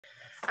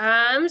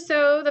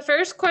So the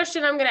first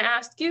question I'm going to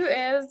ask you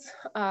is,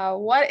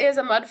 what is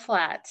a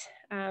mudflat?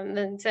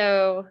 And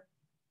so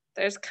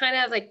there's kind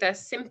of like the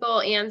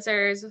simple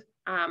answers.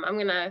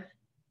 Well,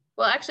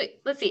 actually,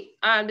 let's see.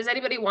 Does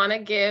anybody want to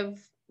give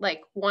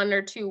like 1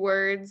 or 2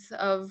 words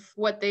of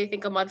what they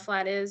think a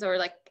mudflat is, or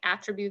like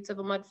attributes of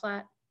a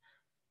mudflat?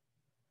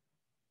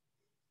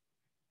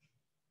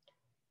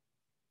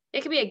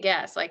 It could be a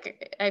guess.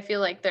 Like, I feel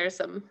like there's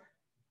some,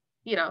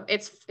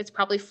 it's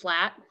probably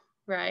flat,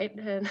 right?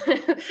 And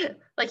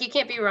like, you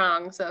can't be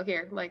wrong. So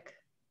here, like,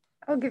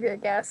 I'll give you a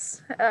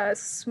guess. A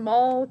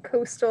small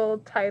coastal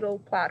tidal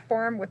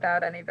platform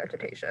without any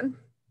vegetation.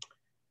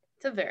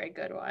 it's a very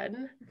good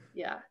one.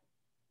 Yeah.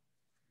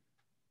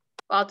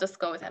 Well, I'll just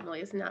go with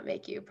Emily's and not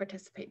make you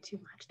participate too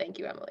much. Thank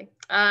you, Emily.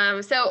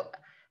 So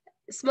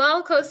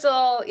small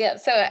coastal, yeah,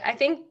 so I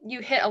think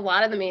you hit a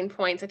lot of the main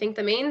points. I think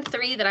the main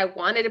 3 that I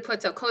wanted to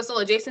put, so coastal,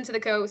 adjacent to the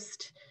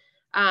coast,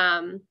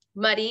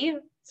 muddy.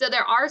 So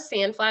there are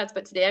sand flats,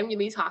 but today I'm gonna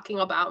be talking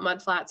about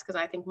mud flats because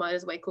I think mud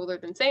is way cooler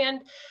than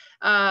sand.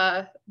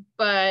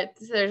 But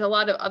there's a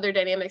lot of other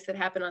dynamics that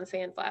happen on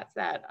sand flats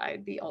that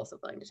I'd be also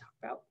willing to talk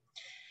about.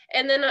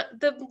 And then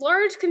the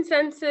large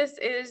consensus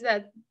is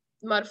that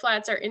mud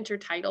flats are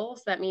intertidal.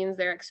 So that means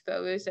they're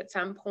exposed at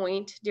some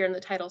point during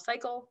the tidal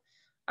cycle.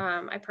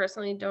 I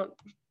personally don't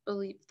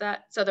believe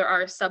that. So there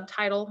are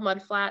subtidal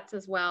mud flats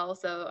as well.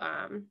 So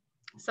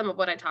some of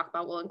what I talk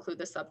about will include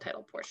the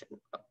subtidal portion.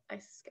 Oh, I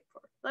skipped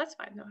forward. That's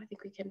fine. No, I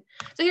think we can.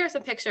 So here are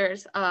some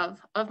pictures of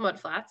mud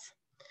flats.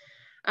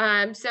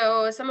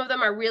 So some of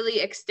them are really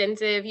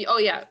extensive. Oh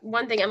yeah,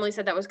 one thing Emily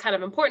said that was kind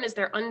of important is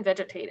they're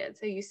unvegetated.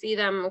 So you see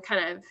them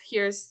kind of,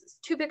 here's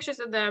 2 pictures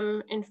of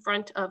them in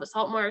front of a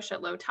salt marsh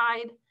at low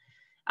tide.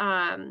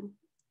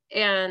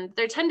 And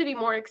they tend to be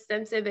more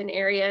extensive in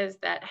areas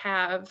that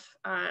have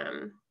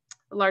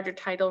larger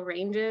tidal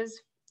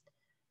ranges.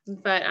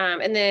 But,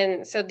 and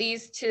then, so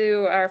these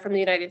 2 are from the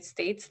United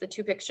States. The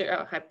 2 pictures,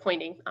 oh, I'm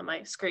pointing on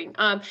my screen.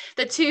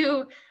 The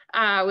 2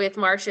 with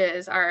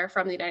marshes are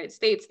from the United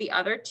States. The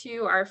other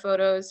 2 are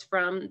photos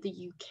from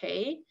the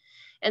UK.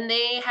 And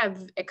they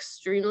have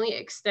extremely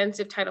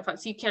extensive tidal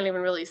flats. So you can't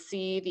even really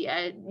see the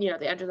edge,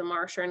 the edge of the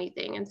marsh or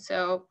anything. And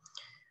so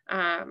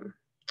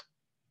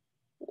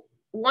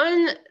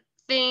one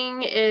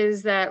thing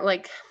is that,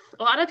 like,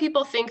 a lot of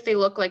people think they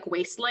look like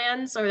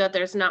wastelands or that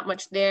there's not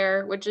much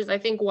there, which is, I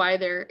think, why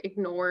they're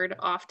ignored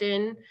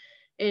often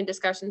in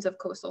discussions of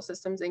coastal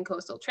systems and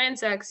coastal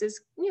transects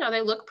is,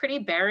 they look pretty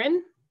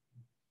barren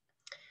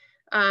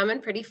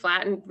and pretty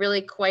flat and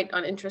really quite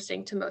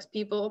uninteresting to most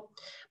people.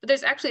 But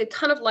there's actually a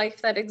ton of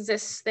life that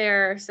exists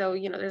there. So,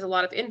 there's a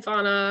lot of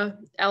infauna,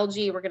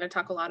 algae. We're going to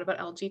talk a lot about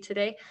algae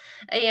today.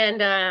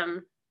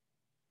 And,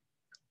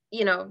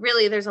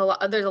 really there's a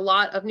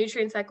lot of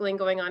nutrient cycling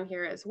going on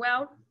here as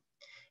well.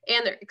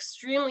 And they're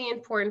extremely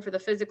important for the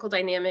physical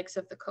dynamics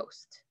of the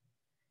coast.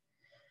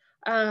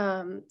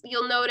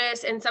 You'll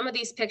notice in some of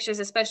these pictures,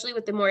 especially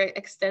with the more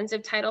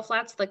extensive tidal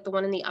flats, like the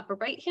one in the upper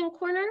right-hand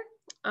corner,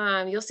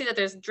 you'll see that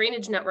there's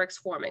drainage networks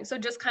forming. So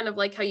just kind of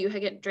like how you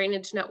get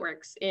drainage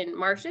networks in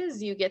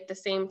marshes, you get the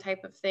same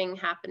type of thing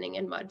happening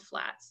in mud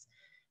flats.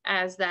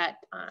 As the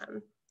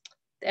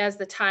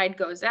tide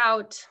goes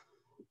out,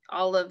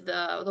 all of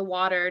the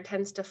water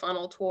tends to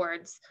funnel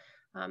towards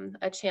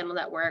a channel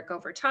network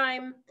over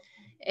time.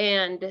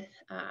 And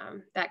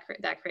that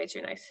creates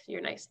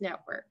your nice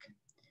network.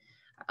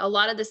 A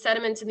lot of the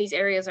sediments in these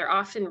areas are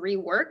often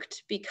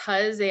reworked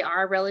because they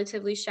are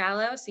relatively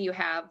shallow. So you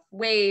have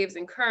waves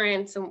and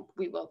currents, and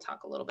we will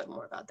talk a little bit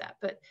more about that.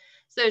 But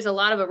so there's a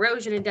lot of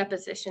erosion and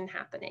deposition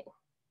happening.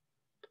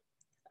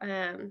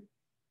 Does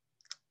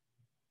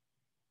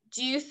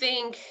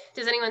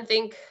anyone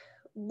think,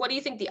 what do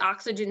you think the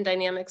oxygen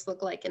dynamics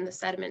look like in the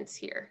sediments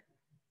here?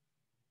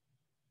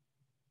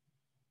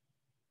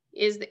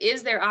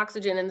 Is there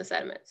oxygen in the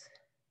sediments?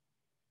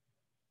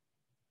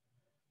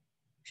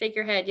 Shake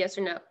your head, yes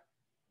or no?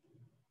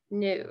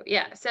 No,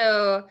 yeah,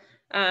 so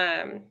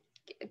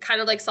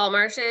kind of like salt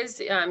marshes,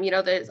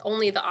 there's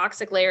only the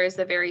oxic layer is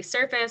the very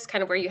surface,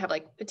 kind of where you have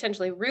like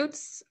potentially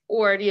roots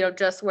or,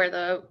 just where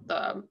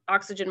the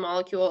oxygen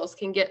molecules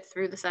can get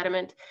through the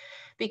sediment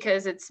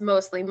because it's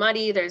mostly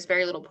muddy, there's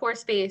very little pore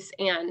space,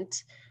 and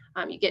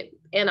you get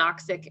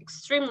anoxic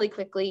extremely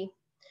quickly.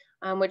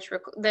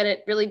 Then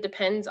it really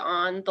depends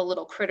on the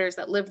little critters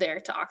that live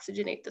there to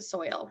oxygenate the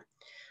soil.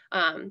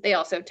 They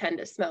also tend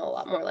to smell a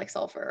lot more like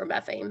sulfur or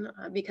methane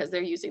because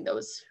they're using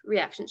those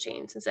reaction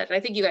chains instead. And I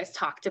think you guys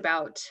talked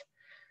about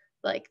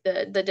like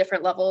the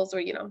different levels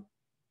where,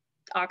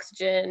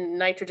 oxygen,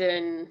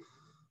 nitrogen,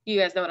 you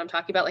guys know what I'm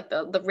talking about, like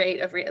the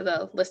rate of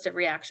the list of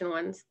reaction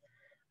ones.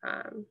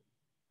 I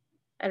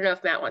don't know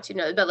if Matt wants you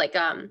to know, but like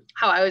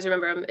how I always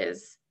remember them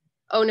is,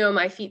 oh no,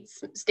 my feet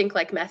stink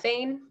like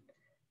methane.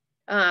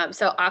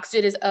 So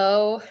oxygen is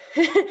O,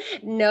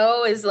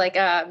 no is like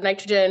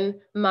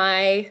nitrogen,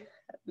 my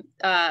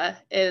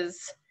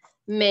is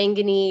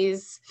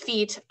manganese,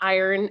 feet,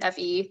 iron,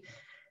 Fe,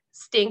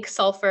 stink,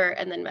 sulfur,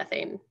 and then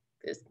methane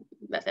is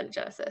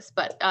methanogenesis,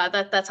 but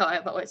that's how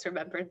I've always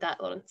remembered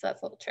that one. So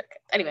that's a little trick.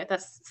 Anyway,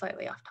 that's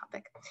slightly off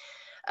topic.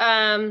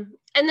 And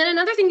then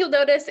another thing you'll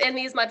notice in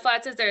these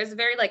mudflats is there's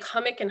very like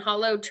hummock and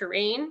hollow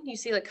terrain. You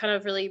see like kind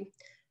of really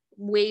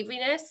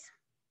waviness.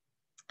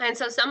 And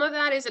so some of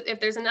that is if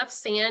there's enough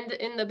sand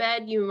in the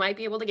bed, you might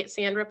be able to get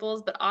sand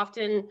ripples, but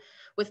often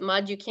with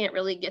mud, you can't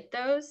really get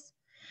those.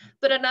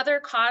 But another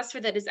cause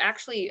for that is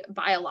actually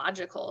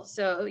biological.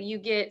 So you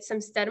get some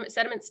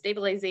sediment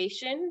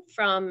stabilization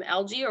from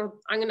algae, or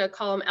I'm going to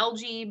call them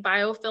algae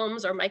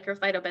biofilms or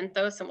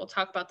microphytobenthos, and we'll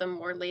talk about them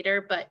more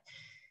later. But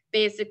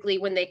basically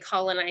when they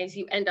colonize,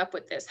 you end up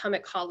with this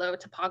hummock hollow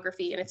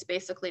topography, and it's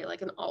basically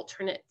like an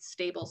alternate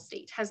stable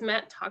state. Has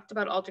Matt talked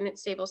about alternate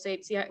stable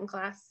states yet in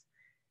class?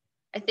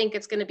 I think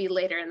it's going to be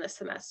later in the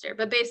semester,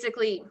 but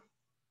basically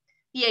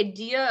the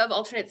idea of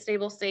alternate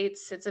stable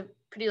states, it's a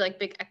pretty like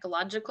big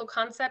ecological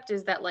concept,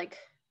 is that like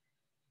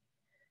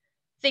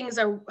things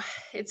are,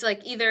 it's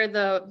like either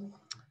the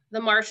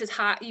marsh is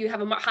high, you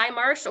have a high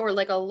marsh or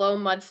like a low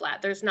mud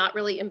flat. There's not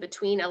really in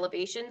between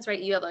elevations,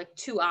 right? You have like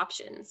two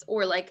options,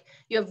 or like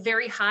you have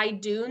very high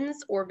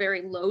dunes or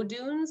very low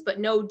dunes, but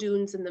no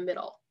dunes in the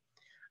middle.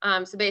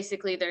 So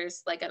basically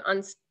there's like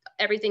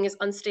everything is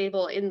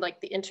unstable in like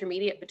the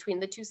intermediate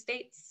between the two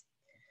states.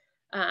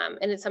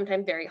 And it's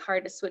sometimes very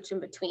hard to switch in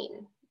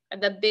between.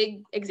 The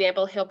big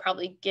example he'll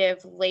probably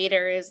give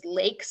later is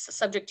lakes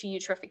subject to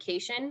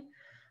eutrophication.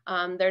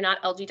 They're not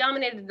algae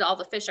dominated, all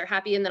the fish are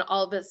happy, and then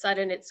all of a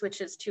sudden it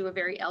switches to a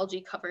very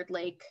algae covered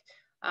lake.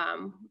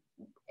 And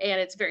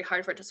it's very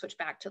hard for it to switch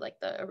back to like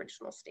the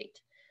original state.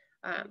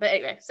 But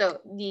anyway, so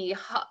the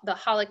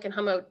hollow and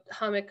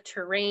hummock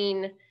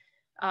terrain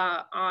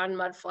on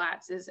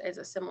mudflats is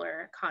a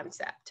similar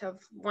concept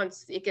of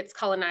once it gets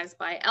colonized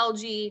by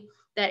algae,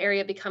 that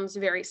area becomes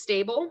very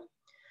stable.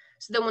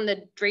 So then when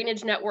the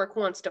drainage network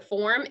wants to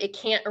form, it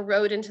can't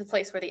erode into the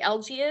place where the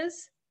algae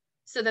is.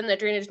 So then the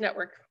drainage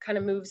network kind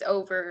of moves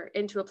over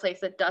into a place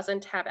that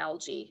doesn't have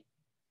algae.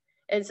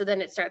 And so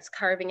then it starts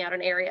carving out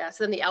an area.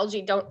 So then the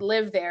algae don't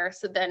live there.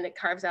 So then it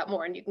carves out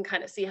more, and you can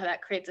kind of see how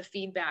that creates a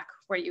feedback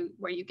where you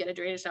get a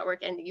drainage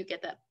network and you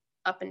get that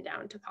up and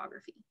down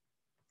topography.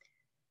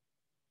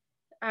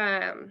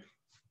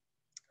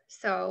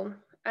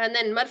 And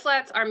then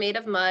mudflats are made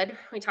of mud.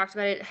 We talked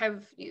about it.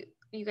 Have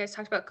you guys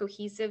talked about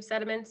cohesive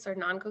sediments or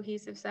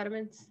non-cohesive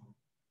sediments?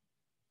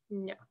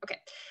 No, okay.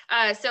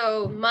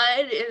 So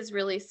mud is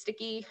really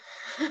sticky.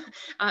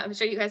 I'm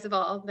sure you guys have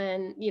all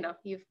been,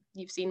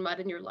 you've seen mud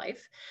in your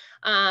life.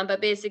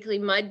 But basically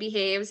mud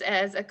behaves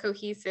as a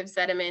cohesive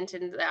sediment,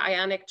 and the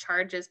ionic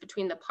charges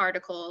between the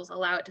particles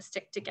allow it to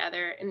stick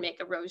together and make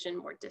erosion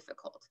more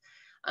difficult,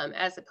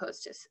 as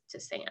opposed to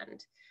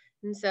sand.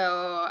 And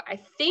so I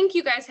think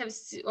you guys have,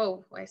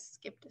 oh, I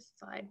skipped a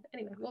slide.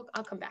 Anyway,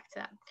 I'll come back to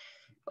that.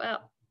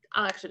 Well,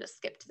 I'll actually just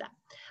skip to that.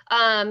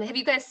 Have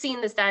you guys seen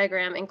this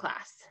diagram in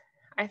class?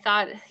 I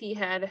thought he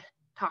had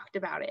talked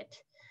about it.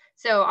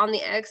 So on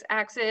the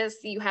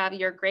x-axis, you have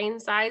your grain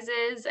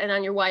sizes, and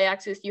on your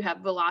y-axis, you have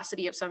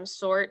velocity of some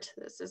sort.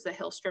 This is the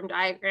Hillstrom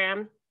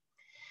diagram.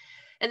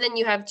 And then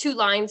you have two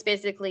lines,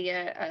 basically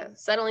a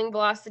settling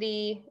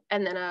velocity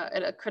and then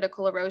a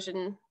critical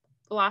erosion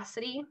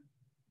velocity.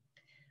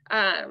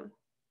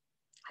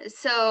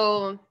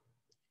 So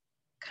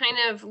kind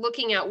of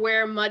looking at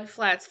where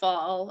mudflats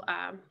fall,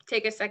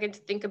 take a second to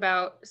think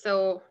about,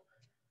 so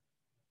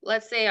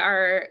let's say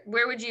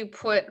where would you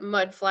put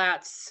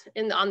mudflats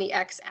on the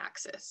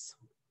x-axis?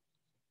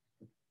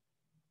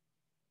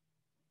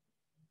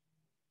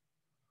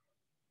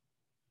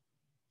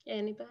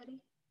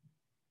 Anybody?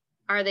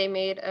 Are they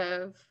made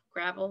of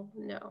gravel?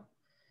 No.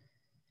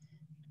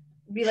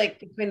 Be like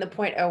between the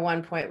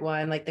 0.01,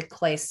 0.1, like the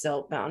clay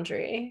silt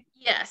boundary.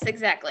 Yes,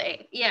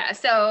 exactly. Yeah,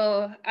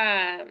 so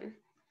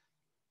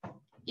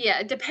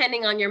yeah,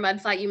 depending on your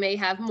mudflat, you may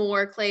have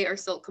more clay or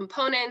silt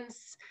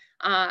components.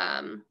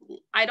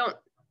 I don't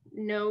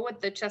know what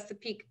the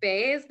Chesapeake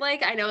Bay is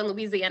like. I know in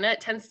Louisiana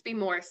it tends to be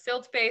more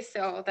silt based,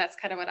 so that's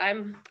kind of what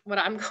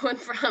I'm going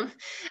from.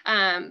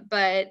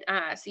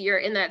 So you're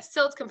in that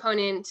silt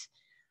component,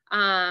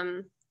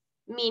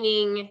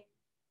 meaning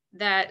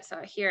that, so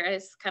here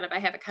is kind of, I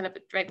have it kind of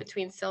right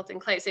between silt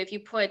and clay. So if you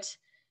put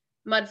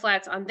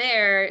mudflats on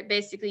there,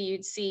 basically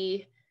you'd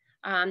see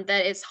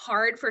that it's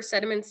hard for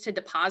sediments to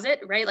deposit,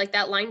 right? Like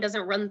that line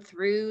doesn't run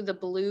through the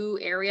blue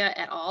area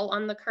at all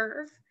on the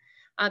curve,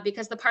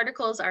 because the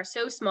particles are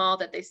so small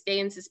that they stay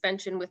in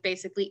suspension with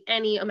basically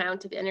any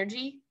amount of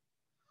energy,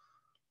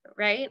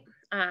 right?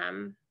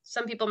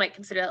 Some people might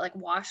consider that like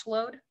wash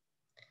load.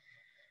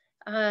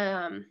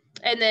 And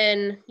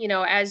then,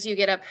 as you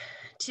get up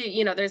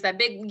to, there's that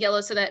big yellow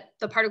so that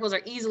the particles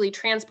are easily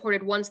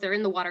transported once they're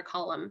in the water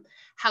column.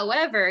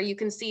 However, you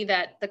can see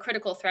that the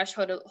critical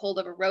threshold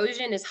of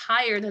erosion is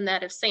higher than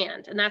that of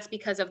sand. And that's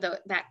because of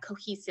that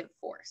cohesive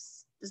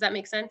force. Does that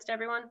make sense to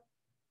everyone?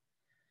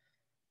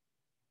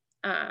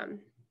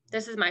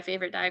 This is my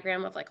favorite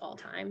diagram of like all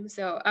time.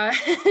 So,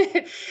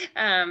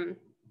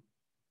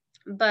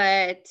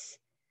 but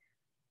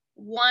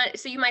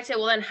so you might say,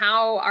 well, then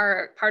how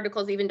are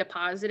particles even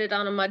deposited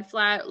on a mud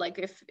flat? Like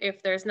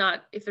if they're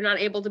not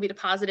able to be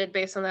deposited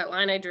based on that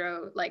line I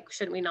drew, like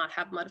shouldn't we not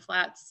have mud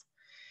flats?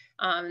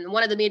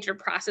 One of the major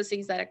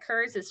processes that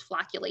occurs is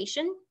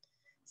flocculation.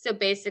 So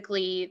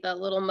basically the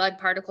little mud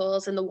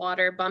particles in the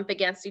water bump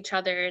against each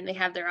other and they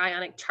have their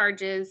ionic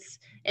charges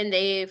and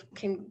they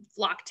can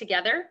flock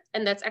together.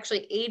 And that's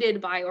actually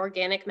aided by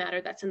organic matter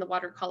that's in the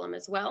water column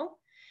as well.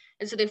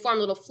 And so they form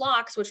little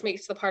flocks, which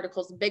makes the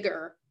particles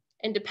bigger.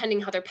 And depending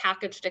how they're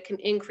packaged, it can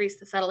increase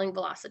the settling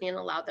velocity and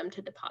allow them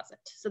to deposit.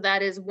 So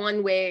that is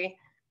one way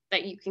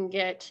that you can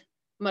get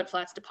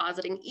mudflats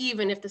depositing,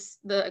 even if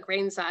the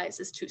grain size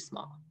is too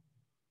small.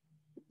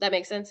 That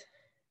makes sense?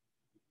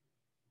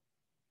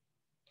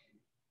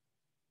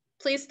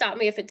 Please stop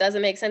me if it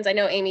doesn't make sense. I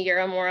know, Amy,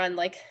 you're more on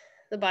like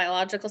the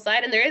biological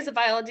side, and there is a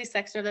biology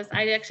section of this.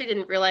 I actually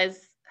didn't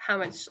realize how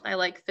much I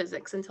like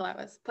physics until I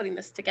was putting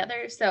this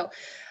together. So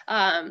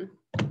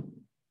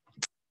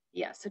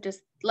yeah, so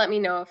just let me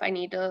know if I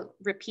need to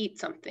repeat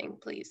something,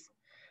 please.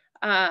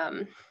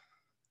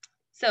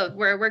 So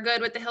we're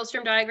good with the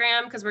Hillstrom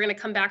diagram because we're going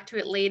to come back to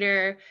it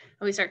later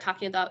when we start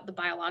talking about the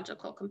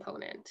biological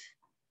component.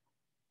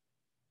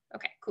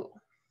 Okay, cool.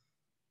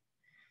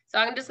 So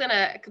I'm just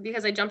gonna,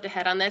 because I jumped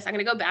ahead on this, I'm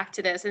gonna go back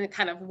to this and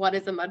kind of what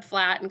is a mud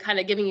flat and kind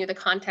of giving you the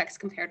context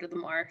compared to the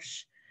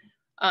marsh.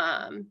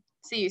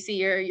 So you see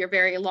your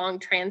very long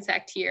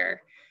transect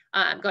here,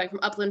 going from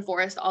upland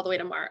forest all the way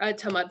to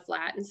mud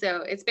flat. And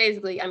so it's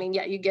basically, I mean,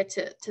 yeah, you get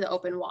to the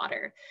open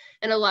water.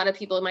 And a lot of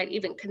people might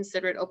even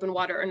consider it open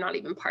water or not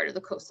even part of the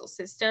coastal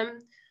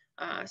system.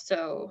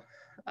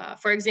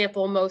 For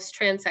example, most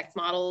transect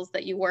models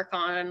that you work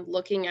on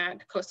looking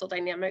at coastal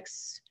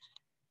dynamics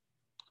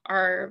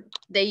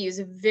they use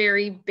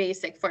very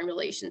basic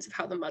formulations of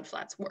how the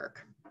mudflats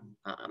work,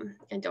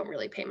 and don't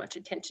really pay much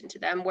attention to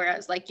them.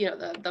 Whereas like, you know,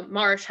 the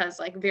marsh has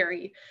like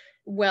very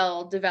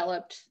well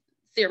developed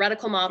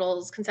theoretical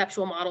models,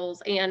 conceptual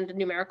models, and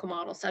numerical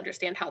models to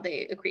understand how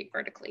they accrete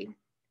vertically.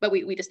 But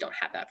we just don't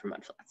have that for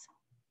mudflats.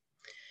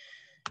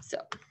 So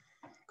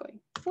going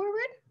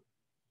forward.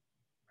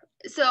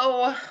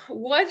 So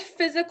what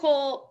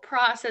physical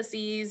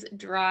processes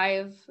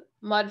drive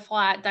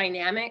mudflat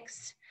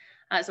dynamics?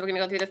 So we're gonna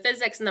go through the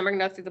physics and then we're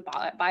gonna go through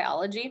the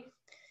biology.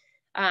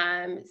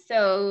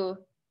 So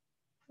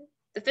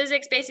the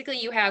physics, basically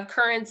you have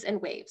currents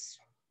and waves,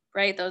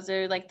 right? Those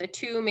are like the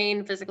two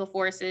main physical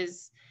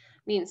forces.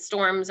 Means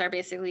storms are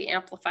basically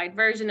amplified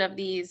version of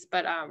these,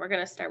 but we're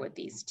gonna start with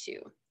these two.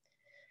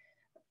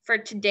 For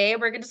today,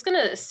 we're just gonna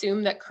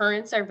assume that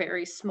currents are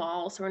very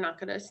small, so we're not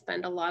gonna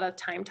spend a lot of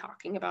time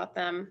talking about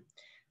them.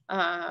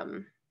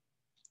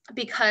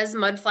 Because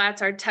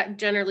mudflats are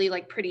generally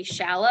like pretty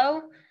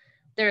shallow,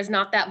 there's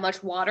not that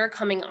much water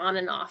coming on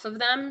and off of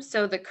them,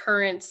 so the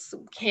currents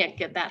can't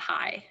get that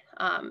high,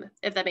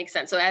 if that makes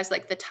sense. So as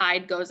like the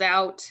tide goes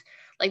out,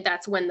 like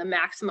that's when the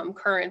maximum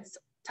currents,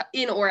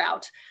 in or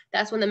out,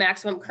 that's when the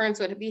maximum currents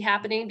would be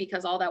happening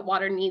because all that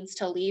water needs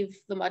to leave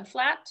the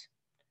mudflat.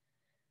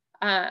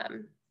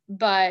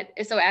 But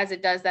so as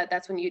it does that,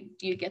 that's when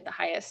you get the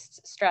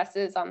highest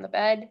stresses on the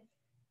bed.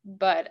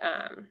 But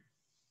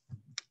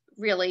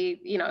really,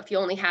 you know, if you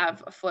only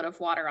have a foot of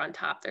water on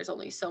top, there's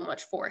only so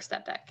much force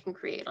that can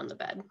create on the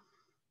bed.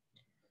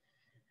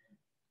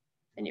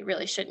 And you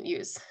really shouldn't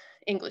use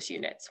English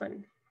units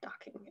when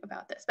talking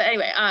about this. But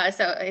anyway,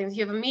 so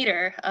you have a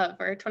meter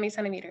or 20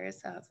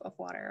 centimeters of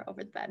water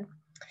over the bed.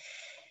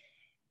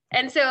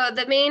 And so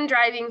the main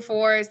driving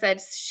force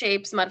that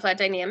shapes mudflat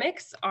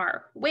dynamics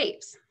are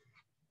waves.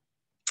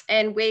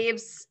 And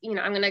waves, you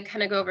know, I'm going to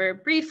kind of go over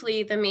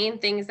briefly the main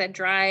things that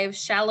drive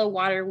shallow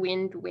water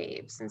wind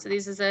waves. And so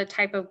this is a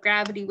type of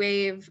gravity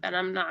wave, and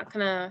I'm not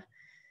going to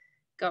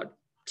go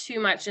too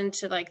much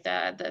into like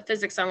the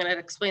physics. So I'm going to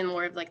explain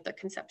more of like the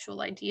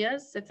conceptual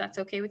ideas, if that's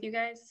okay with you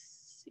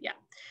guys. Yeah.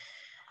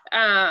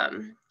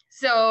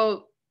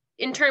 So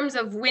in terms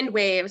of wind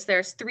waves,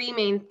 there's three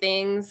main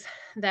things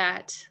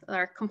that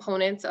are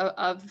components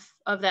of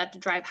that to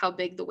drive how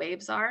big the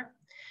waves are: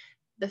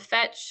 the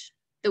fetch,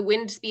 the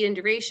wind speed and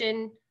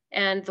duration,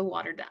 and the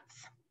water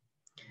depth.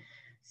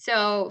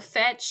 So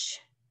fetch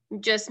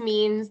just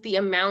means the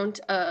amount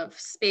of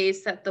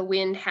space that the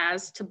wind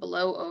has to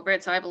blow over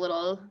it. So I have a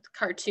little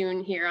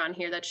cartoon here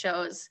that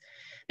shows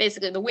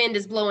basically the wind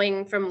is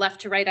blowing from left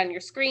to right on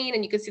your screen,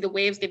 and you can see the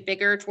waves get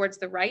bigger towards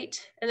the right.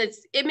 And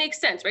it makes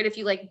sense, right? If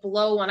you like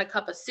blow on a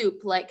cup of soup,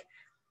 like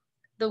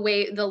the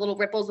little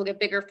ripples will get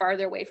bigger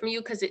farther away from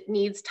you because it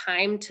needs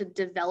time to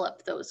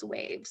develop those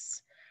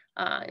waves.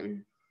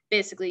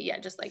 Basically, yeah,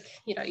 just like,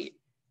 you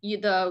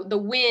know, the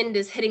wind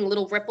is hitting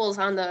little ripples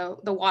on the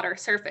water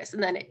surface,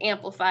 and then it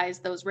amplifies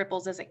those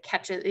ripples as it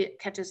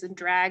catches and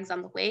drags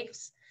on the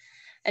waves.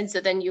 And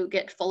so then you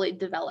get fully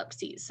developed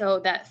seas. So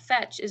that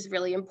fetch is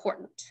really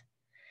important.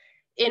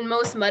 In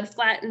most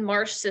mudflat and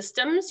marsh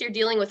systems, you're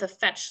dealing with a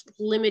fetch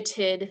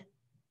limited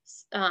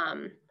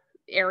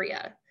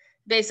area.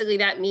 Basically,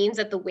 that means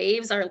that the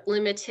waves are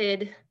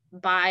limited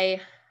by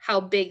how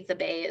big the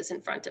bay is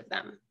in front of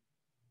them.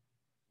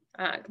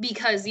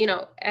 Because, you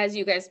know, as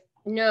you guys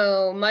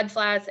No,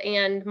 mudflats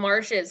and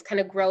marshes kind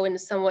of grow into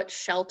somewhat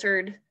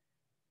sheltered,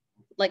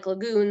 like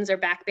lagoons or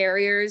back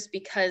barriers,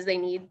 because they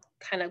need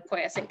kind of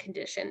quiescent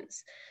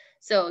conditions.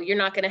 So you're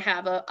not going to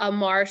have a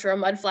marsh or a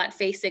mudflat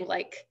facing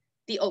like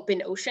the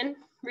open ocean,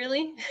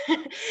 really.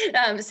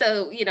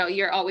 So, you know,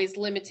 you're always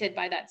limited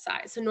by that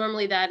size. So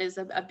normally that is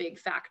a big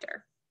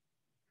factor.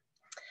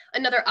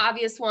 Another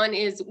obvious one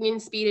is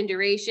wind speed and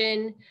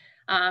duration.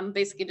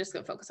 Basically just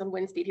gonna focus on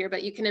wind speed here,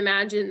 but you can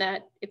imagine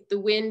that if the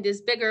wind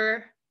is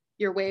bigger,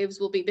 your waves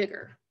will be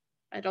bigger.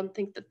 I don't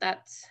think that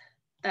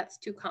that's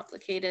too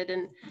complicated.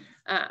 And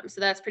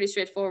so that's pretty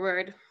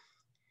straightforward.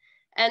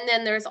 And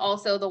then there's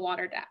also the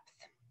water depth.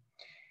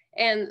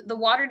 And the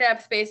water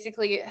depth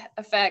basically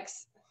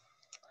affects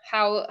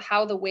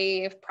how the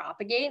wave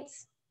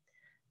propagates.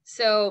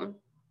 So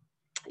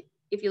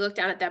if you look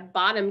down at that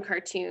bottom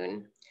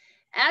cartoon,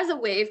 as a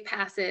wave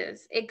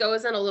passes, it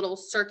goes in a little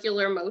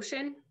circular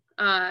motion.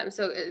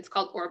 So it's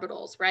called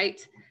orbitals,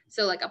 right?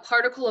 So like a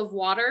particle of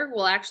water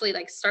will actually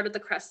like start at the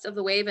crest of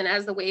the wave, and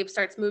as the wave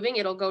starts moving,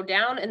 it'll go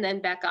down and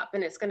then back up,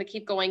 and it's going to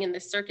keep going in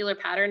this circular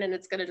pattern, and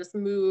it's going to just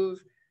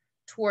move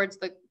towards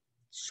the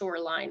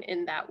shoreline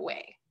in that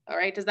way. All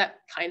right, does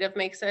that kind of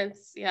make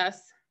sense?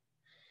 Yes.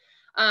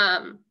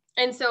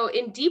 And so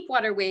in deep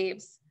water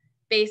waves,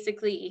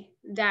 basically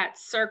that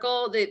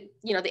circle, the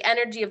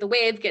energy of the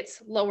wave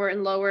gets lower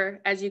and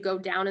lower as you go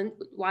down in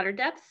water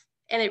depth,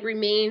 and it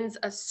remains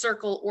a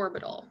circle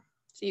orbital.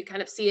 So you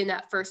kind of see in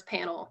that first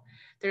panel,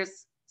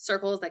 there's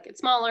circles that get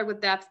smaller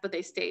with depth, but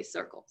they stay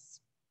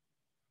circles.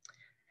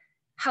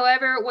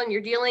 However, when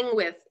you're dealing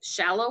with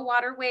shallow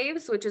water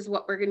waves, which is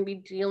what we're going to be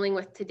dealing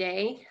with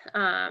today,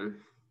 and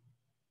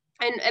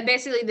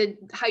basically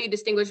how you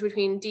distinguish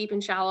between deep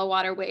and shallow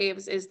water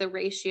waves is the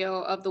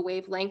ratio of the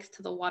wavelength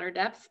to the water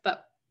depth,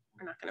 but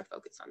we're not going to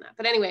focus on that.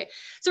 But anyway,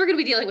 so we're going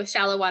to be dealing with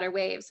shallow water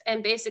waves.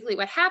 And basically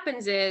what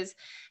happens is,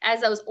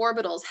 as those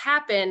orbitals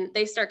happen,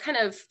 they start kind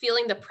of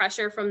feeling the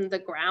pressure from the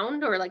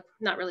ground, or like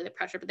not really the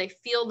pressure, but they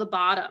feel the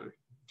bottom.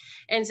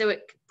 And so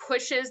it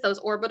pushes those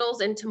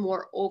orbitals into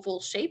more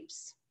oval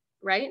shapes,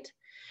 right?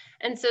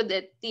 And so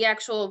that the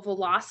actual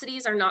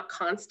velocities are not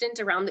constant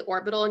around the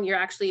orbital, and you're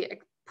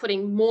actually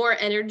putting more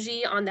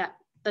energy on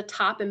the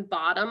top and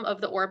bottom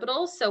of the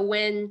orbital. So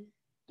when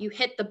you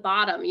hit the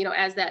bottom, you know,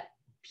 as that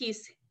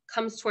piece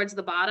comes towards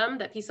the bottom,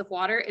 that piece of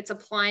water, it's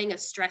applying a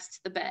stress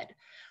to the bed,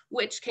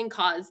 which can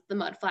cause the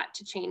mudflat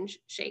to change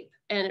shape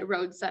and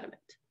erode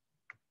sediment.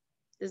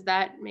 Does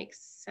that make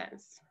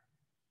sense?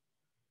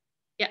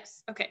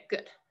 Yes, okay,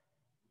 good.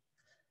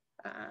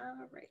 All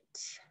right.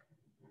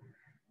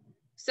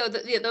 So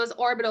those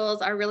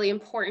orbitals are really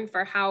important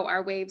for how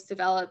our waves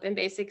develop, and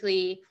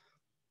basically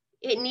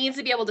it needs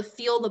to be able to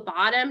feel the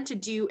bottom to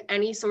do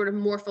any sort of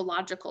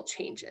morphological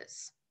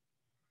changes.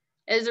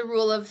 As a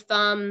rule of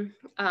thumb,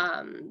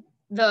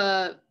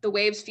 the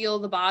waves feel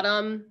the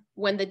bottom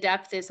when the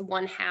depth is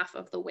 1/2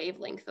 of the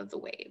wavelength of the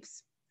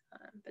waves.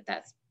 But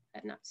that's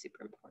not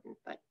super important.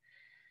 But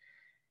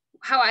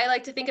how I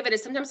like to think of it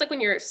is sometimes like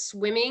when you're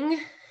swimming,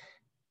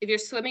 if you're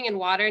swimming in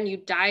water and you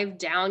dive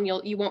down,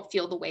 you won't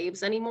feel the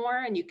waves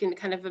anymore. And you can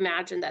kind of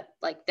imagine that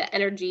like the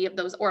energy of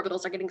those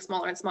orbitals are getting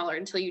smaller and smaller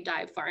until you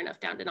dive far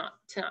enough down to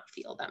not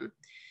feel them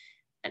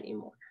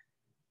anymore.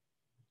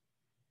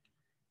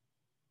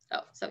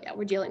 Oh, so yeah,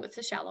 we're dealing with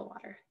the shallow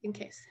water, in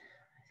case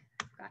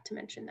I forgot to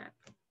mention that.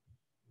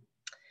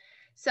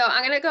 So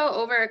I'm gonna go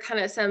over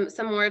kind of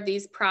some more of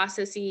these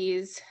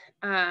processes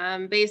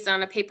based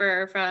on a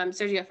paper from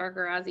Sergio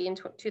Fargarazzi in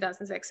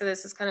 2006. So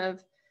this is kind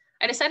of,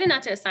 I decided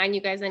not to assign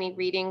you guys any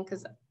reading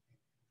because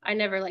I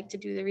never like to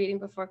do the reading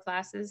before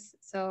classes.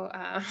 So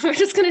we're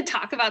just gonna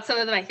talk about some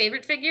of my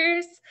favorite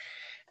figures.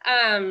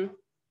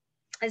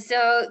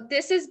 So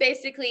this is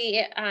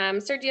basically,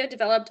 Sergio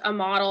developed a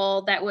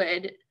model that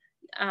would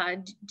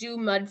do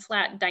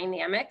mudflat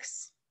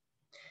dynamics,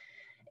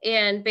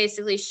 and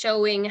basically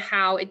showing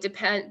how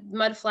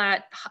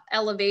mudflat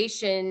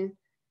elevation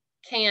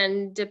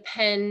can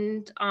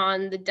depend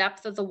on the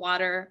depth of the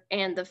water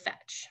and the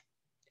fetch.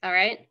 All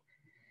right.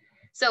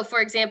 So for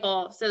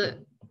example, so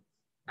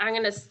I'm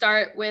going to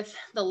start with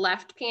the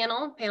left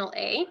panel, panel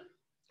A.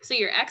 So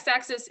your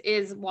x-axis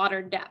is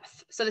water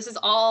depth. So this is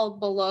all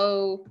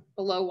below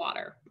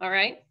water. All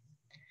right.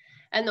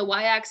 And the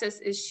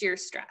y-axis is shear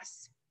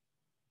stress.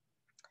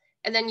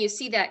 And then you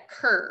see that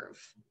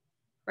curve,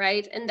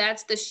 right? And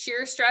that's the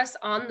shear stress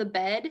on the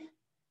bed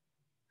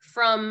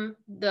from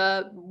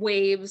the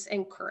waves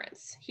and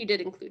currents. He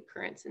did include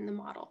currents in the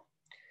model.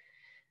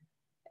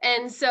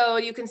 And so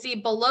you can see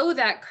below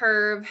that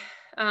curve,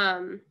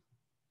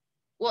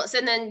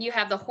 so then you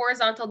have the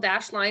horizontal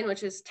dashed line,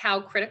 which is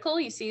tau critical.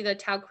 You see the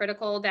tau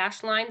critical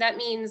dashed line. That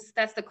means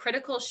that's the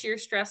critical shear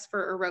stress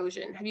for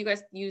erosion. Have you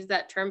guys used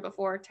that term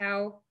before,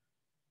 tau?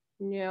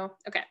 No,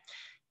 okay.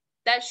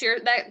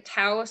 That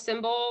tau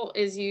symbol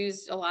is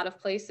used a lot of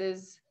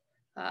places.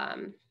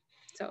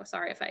 So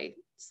sorry if I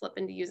slip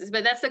into use this,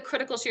 but that's the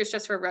critical shear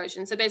stress for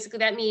erosion. So basically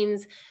that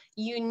means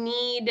you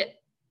need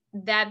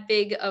that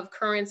big of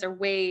currents or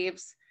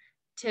waves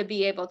to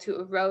be able to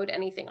erode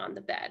anything on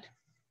the bed,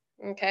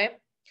 okay?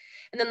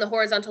 And then the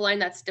horizontal line,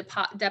 that's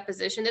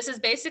deposition. This is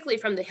basically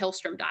from the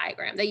Hillstrom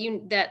diagram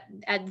that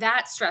at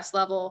that stress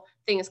level,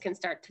 things can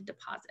start to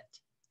deposit.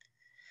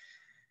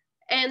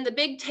 And the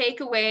big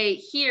takeaway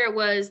here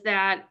was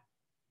that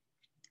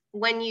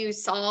when you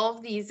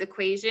solve these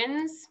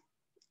equations,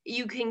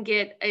 you can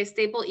get a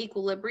stable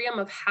equilibrium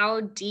of how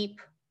deep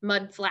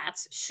mud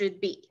flats should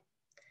be.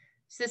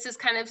 So this is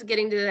kind of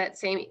getting to that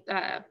same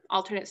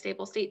alternate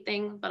stable state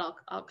thing, but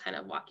I'll kind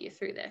of walk you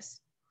through this.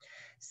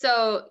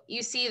 So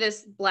you see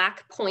this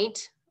black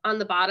point on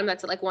the bottom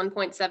that's at like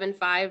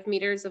 1.75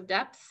 meters of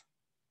depth.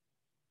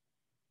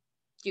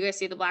 Do you guys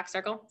see the black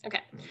circle?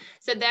 Okay,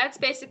 so that's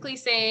basically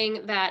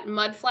saying that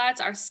mud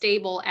flats are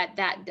stable at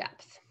that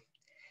depth.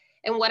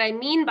 And what I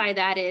mean by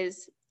that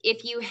is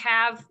if you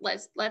have,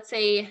 let's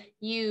say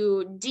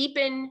you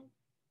deepen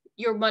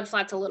your mud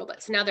flats a little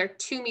bit. So now they're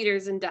 2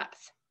 meters in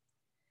depth.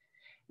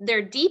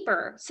 They're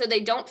deeper, so they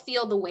don't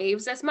feel the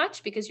waves as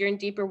much because you're in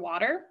deeper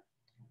water.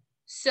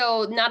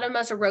 So not as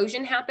much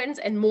erosion happens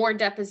and more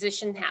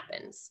deposition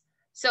happens.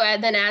 So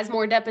then as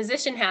more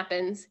deposition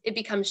happens, it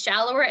becomes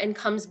shallower and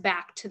comes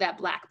back to that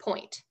black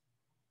point,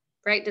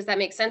 right? Does that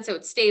make sense? So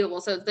it's stable.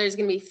 So there's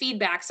going to be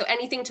feedback. So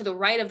anything to the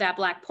right of that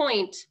black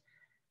point,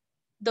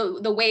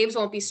 the waves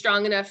won't be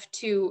strong enough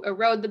to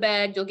erode the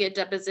bed. You'll get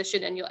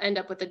deposition and you'll end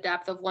up with a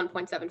depth of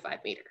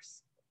 1.75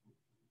 meters.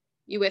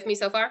 You with me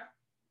so far?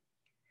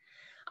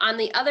 On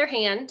the other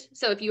hand,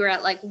 so if you were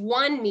at like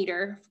 1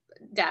 meter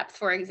depth,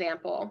 for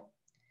example,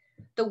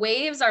 the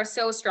waves are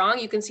so strong,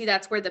 you can see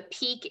that's where the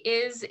peak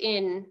is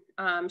in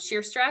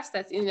shear stress.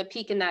 That's in the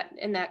peak in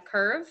that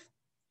curve.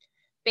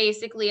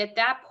 Basically, at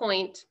that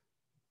point,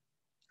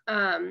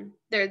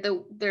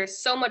 there's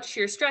so much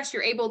shear stress,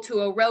 you're able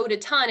to erode a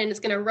ton, and it's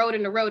going to erode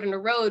and erode and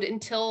erode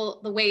until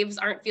the waves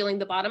aren't feeling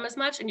the bottom as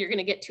much, and you're going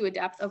to get to a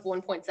depth of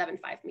 1.75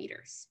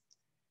 meters.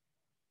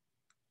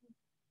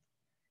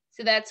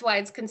 So that's why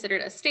it's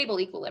considered a stable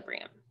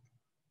equilibrium.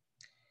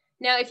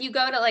 Now, if you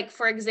go to like,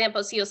 for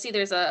example, so you'll see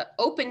there's an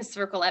open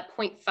circle at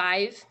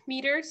 0.5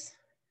 meters.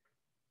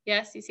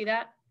 Yes, you see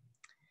that?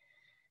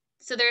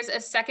 So there's a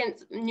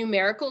second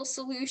numerical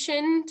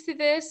solution to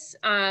this,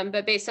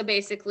 so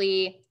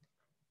basically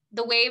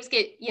the waves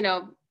get,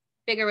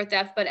 bigger with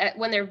depth, but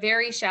when they're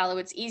very shallow,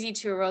 it's easy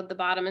to erode the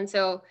bottom. And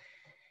so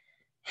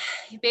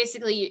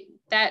basically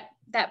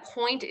that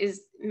point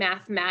is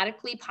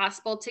mathematically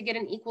possible to get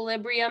an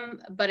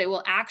equilibrium, but it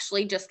will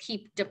actually just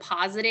keep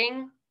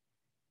depositing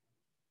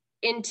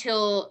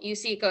until you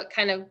see it go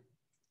kind of,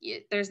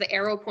 there's the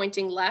arrow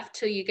pointing left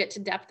till you get to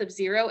depth of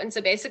 0. And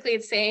so basically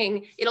it's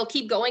saying it'll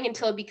keep going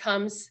until it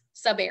becomes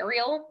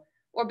subaerial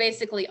or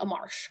basically a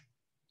marsh.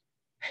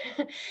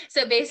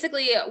 So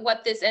basically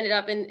what this ended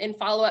up in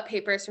follow-up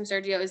papers from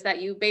Sergio is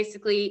that you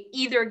basically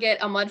either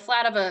get a mud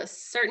flat of a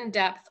certain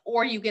depth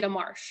or you get a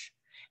marsh.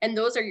 And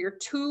those are your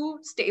 2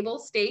 stable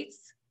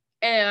states,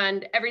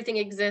 and everything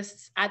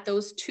exists at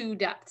those 2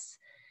 depths,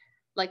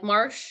 like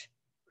marsh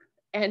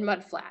and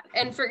mud flat.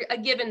 And for a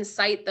given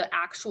site, the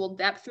actual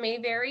depth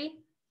may vary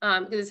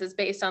because this is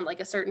based on like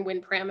a certain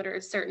wind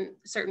parameters,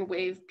 certain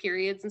wave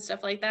periods and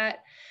stuff like that.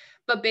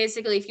 But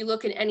basically, if you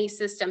look in any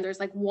system, there's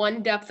like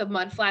 1 depth of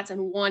mud flats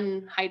and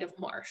 1 height of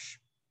marsh,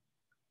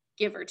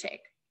 give or take.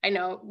 I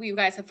know you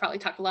guys have probably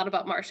talked a lot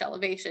about marsh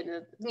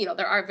elevation.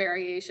 There are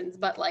variations,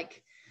 but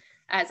like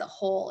as a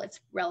whole,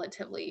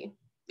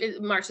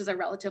 marshes are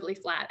relatively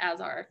flat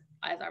as are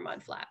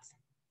mud flats.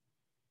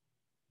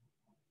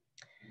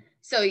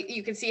 So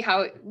you can see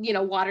how,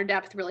 water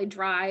depth really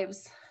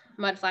drives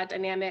mud flat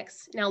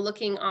dynamics. Now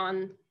looking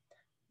on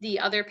the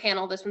other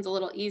panel, this one's a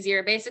little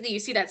easier. Basically, you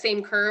see that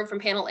same curve from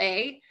panel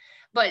A,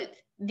 but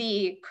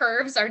the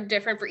curves are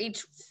different for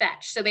each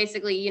fetch. So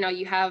basically,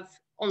 you have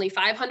only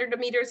 500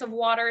 meters of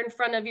water in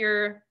front of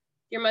your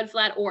mud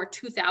flat or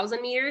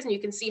 2,000 meters, and you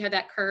can see how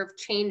that curve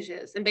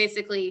changes. And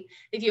basically,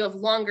 if you have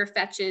longer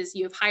fetches,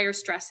 you have higher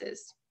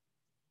stresses.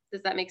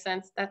 Does that make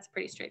sense? That's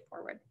pretty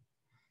straightforward.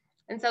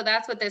 And so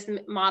that's what this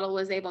model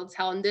was able to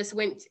tell. And this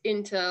went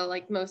into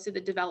like most of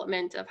the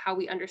development of how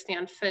we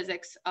understand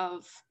physics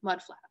of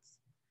mud flats.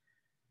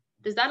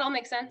 Does that all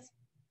make sense?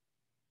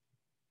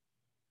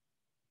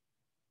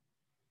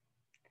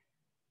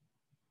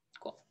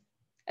 Cool.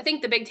 I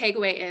think the big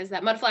takeaway is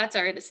that mud flats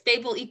are at a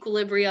stable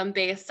equilibrium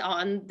based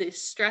on the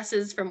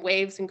stresses from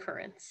waves and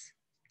currents.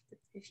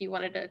 If you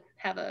wanted to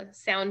have a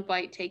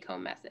soundbite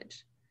take-home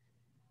message.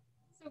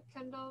 So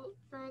Kendall,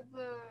 for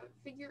the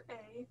figure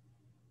A,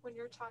 when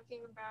you're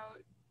talking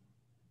about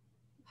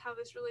how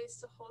this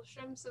relates to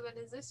Hillstrom, so then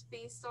is this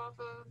based off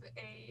of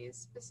a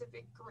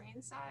specific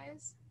grain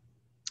size?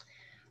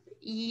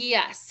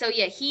 Yes. So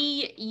yeah,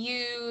 he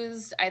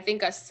used, I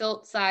think, a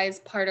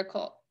silt-sized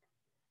particle.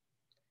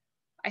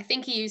 I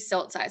think he used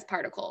silt-sized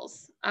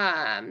particles.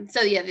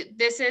 So yeah,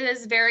 this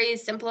is very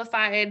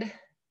simplified.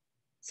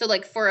 So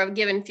like for a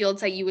given field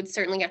site, you would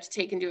certainly have to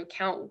take into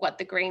account what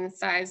the grain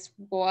size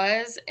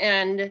was.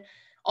 And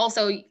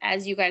also,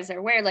 as you guys are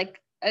aware,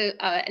 like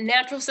a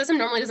natural system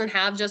normally doesn't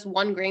have just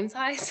 1 grain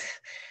size.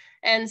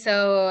 And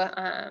so,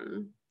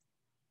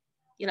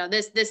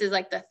 this is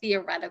like the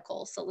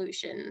theoretical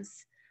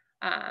solutions.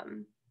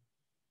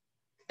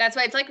 That's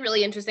why it's like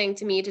really interesting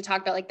to me to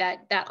talk about like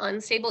that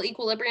unstable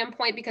equilibrium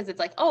point, because it's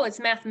like, oh, it's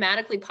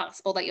mathematically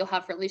possible that you'll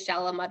have really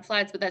shallow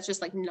mudflats, but that's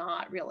just like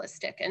not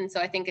realistic. And so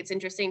I think it's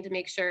interesting to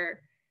make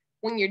sure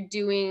when you're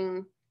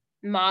doing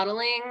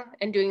modeling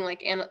and doing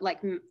like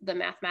the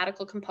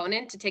mathematical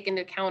component to take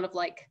into account of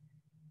like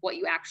what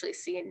you actually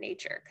see in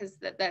nature, because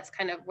that's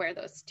kind of where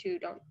those two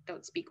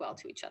don't speak well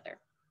to each other.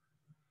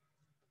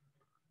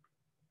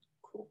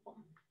 Cool.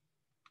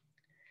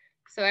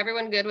 So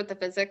everyone good with the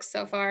physics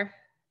so far?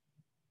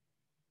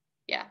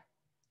 Yeah,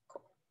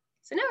 cool.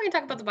 So now we're gonna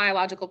talk about the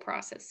biological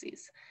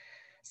processes.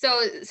 So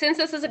since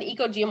this is an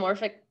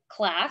ecogeomorphic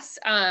class,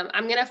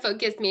 I'm gonna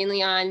focus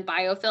mainly on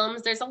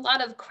biofilms. There's a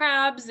lot of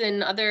crabs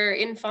and other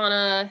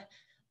infauna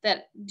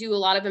that do a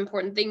lot of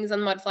important things on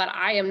mudflat.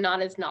 I am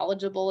not as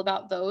knowledgeable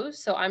about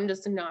those, so I'm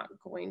just not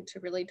going to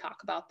really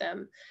talk about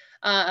them.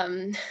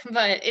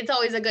 But it's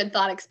always a good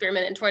thought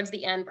experiment, and towards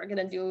the end, we're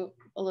gonna do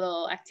a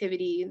little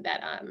activity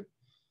that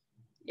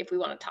if we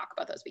wanna talk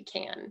about those, we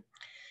can.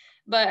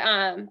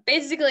 But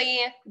basically,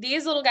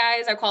 these little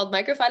guys are called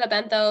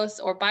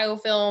microphytobenthos or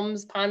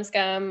biofilms, pond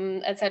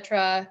scum,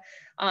 etc.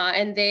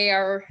 And they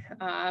are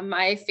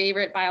my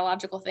favorite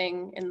biological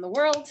thing in the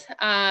world.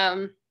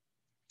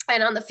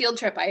 And on the field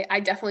trip, I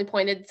definitely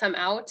pointed some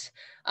out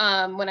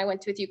when I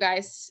went with you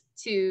guys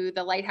to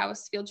the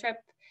lighthouse field trip,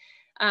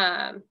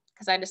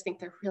 because I just think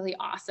they're really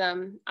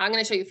awesome. I'm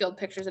going to show you field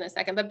pictures in a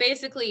second, but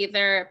basically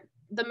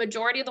the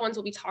majority of the ones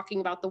we'll be talking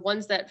about, the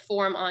ones that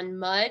form on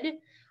mud,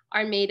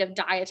 are made of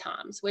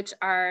diatoms, which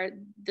are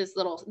this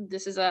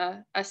is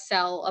a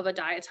cell of a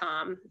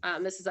diatom.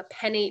 This is a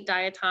pennate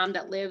diatom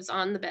that lives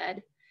on the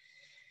bed.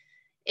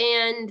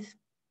 And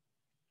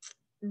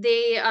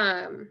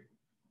there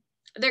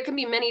can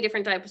be many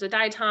different types of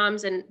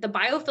diatoms, and the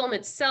biofilm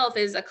itself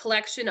is a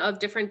collection of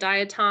different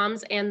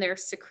diatoms and their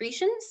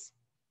secretions.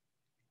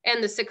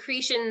 And the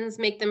secretions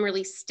make them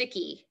really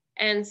sticky,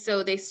 and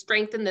so they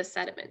strengthen the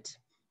sediment.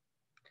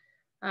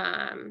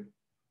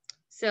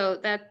 So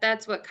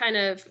that's what kind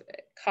of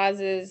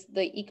causes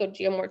the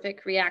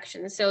ecogeomorphic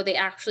reaction. So they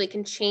actually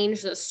can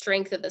change the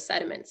strength of the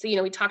sediment. So,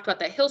 we talked about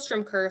the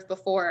Hillstrom curve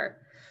before.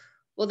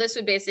 Well, this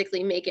would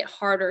basically make it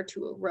harder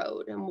to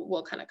erode, and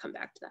we'll kind of come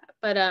back to that.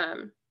 But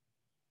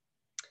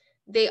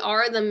they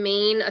are the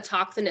main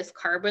autochthonous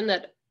carbon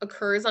that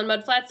occurs on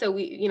mudflats. So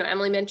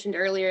Emily mentioned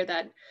earlier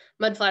that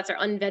mudflats are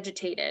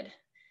unvegetated,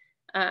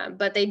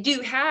 but they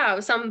do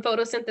have some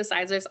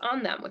photosynthesizers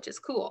on them, which is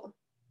cool.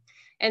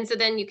 And so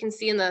then you can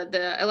see in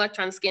the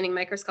electron scanning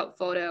microscope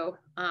photo,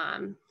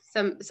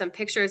 some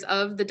pictures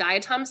of the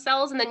diatom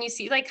cells. And then you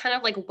see like kind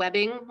of like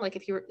webbing, like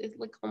it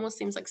like almost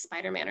seems like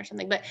Spider-Man or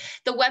something, but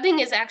the webbing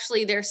is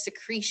actually their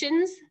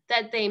secretions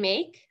that they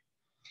make.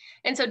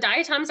 And so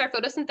diatoms are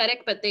photosynthetic,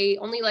 but they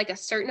only like a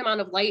certain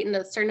amount of light and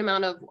a certain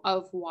amount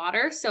of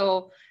water.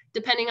 So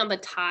depending on the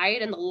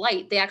tide and the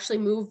light, they actually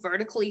move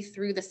vertically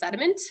through the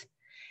sediment,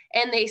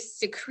 and they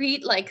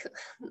secrete like,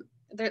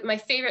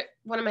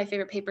 one of my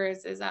favorite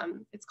papers is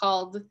it's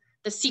called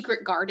The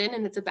Secret Garden,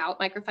 and it's about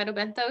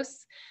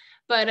microphytobenthos.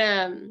 But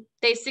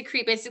they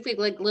secrete basically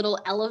like little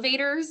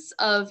elevators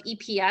of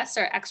EPS,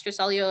 or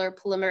extracellular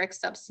polymeric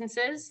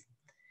substances.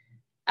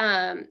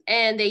 And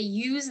they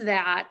use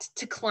that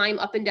to climb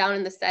up and down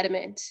in the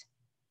sediment,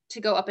 to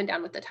go up and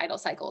down with the tidal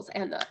cycles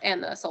and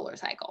the solar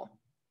cycle,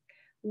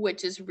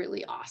 which is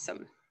really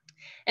awesome.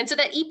 And so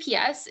that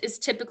EPS is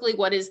typically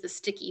what is the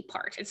sticky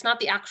part. It's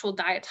not the actual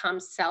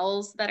diatom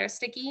cells that are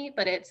sticky,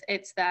 but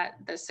it's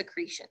the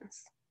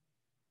secretions.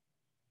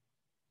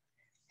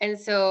 And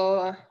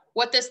so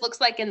what this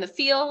looks like in the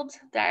field,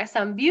 there are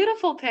some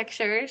beautiful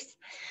pictures.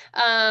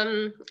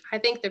 I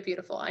think they're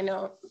beautiful. I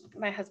know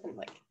my husband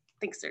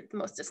thinks they're the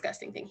most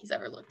disgusting thing he's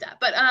ever looked at,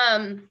 but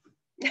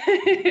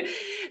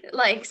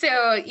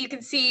so you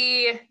can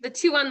see the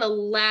two on the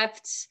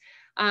left,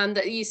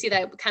 that you see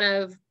that kind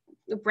of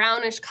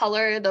brownish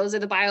color, those are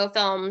the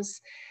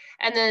biofilms.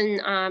 And then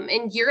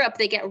in Europe,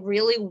 they get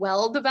really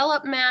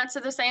well-developed mats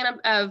of the sand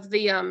of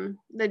the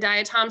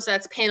diatom. So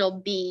that's panel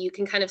B. You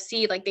can kind of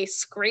see like they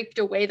scraped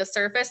away the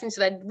surface. And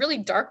so that really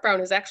dark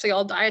brown is actually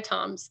all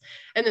diatoms.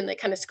 And then they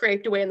kind of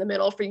scraped away in the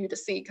middle for you to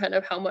see kind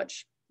of how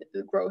much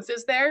growth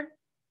is there.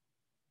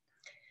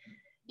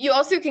 You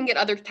also can get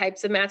other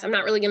types of mats. I'm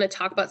not really going to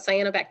talk about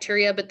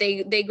cyanobacteria, but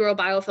they grow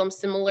biofilm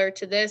similar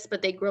to this,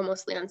 but they grow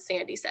mostly on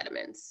sandy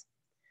sediments.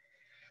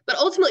 But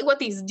ultimately what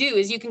these do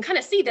is you can kind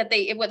of see that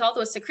with all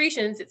those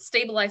secretions, it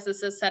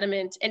stabilizes the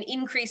sediment and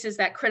increases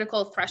that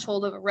critical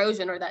threshold of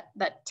erosion, or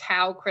that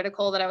tau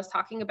critical that I was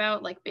talking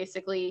about. Like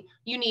basically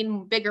you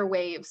need bigger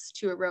waves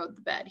to erode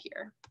the bed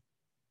here.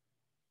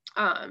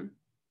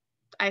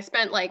 I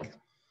spent like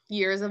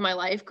years of my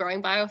life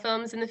growing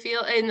biofilms in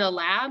the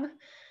lab.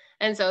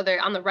 And so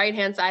they're on the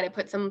right-hand side, I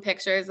put some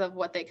pictures of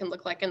what they can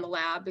look like in the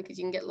lab, because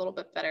you can get a little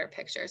bit better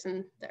pictures,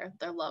 and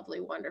they're lovely,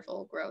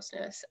 wonderful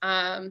grossness.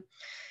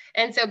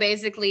 And so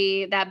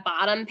basically that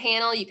bottom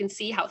panel, you can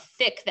see how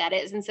thick that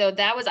is. And so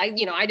that was, I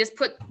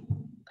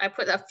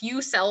put a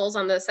few cells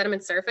on the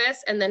sediment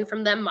surface, and then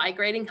from them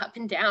migrating up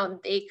and down,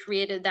 they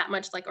created that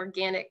much like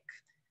organic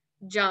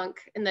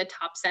junk in the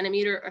top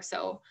centimeter or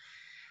so.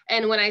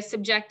 And when I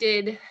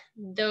subjected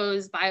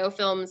those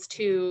biofilms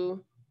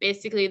to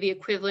basically the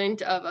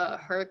equivalent of a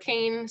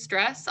hurricane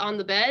stress on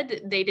the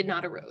bed, they did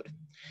not erode.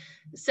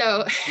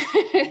 So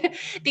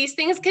these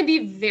things can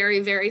be very,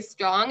 very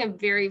strong and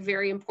very,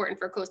 very important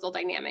for coastal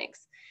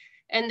dynamics.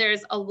 And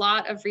there's a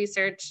lot of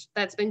research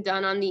that's been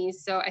done on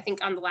these. So I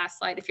think on the last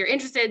slide, if you're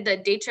interested, the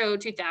Decho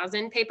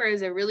 2000 paper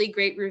is a really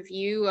great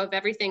review of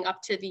everything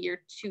up to the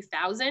year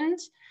 2000,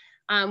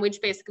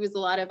 which basically was a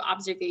lot of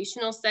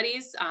observational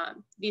studies.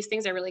 These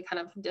things are really kind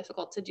of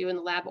difficult to do in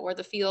the lab or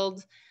the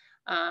field.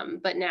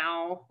 But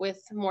now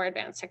with more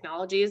advanced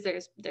technologies,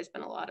 there's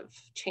been a lot of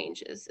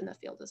changes in the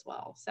field as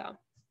well. So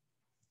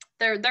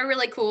they're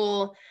really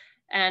cool,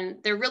 and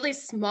they're really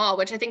small,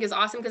 which I think is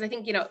awesome, because I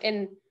think, you know,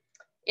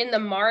 in the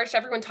marsh,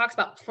 everyone talks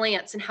about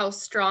plants and how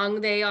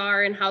strong they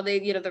are and how they,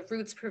 you know, the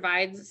roots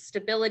provide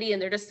stability, and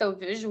they're just so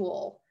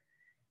visual.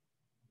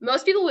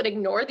 Most people would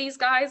ignore these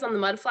guys on the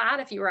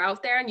mudflat if you were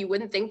out there, and you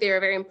wouldn't think they were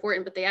very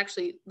important, but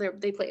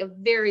they play a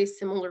very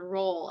similar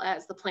role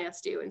as the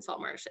plants do in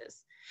salt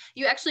marshes.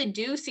 You actually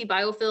do see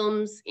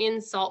biofilms in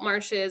salt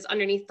marshes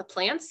underneath the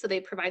plants, so they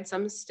provide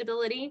some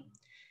stability.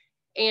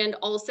 And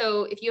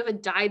also, if you have a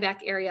dieback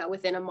area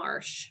within a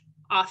marsh,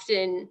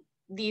 often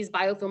these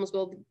biofilms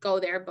will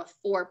go there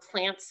before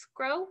plants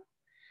grow,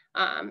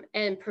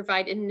 and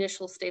provide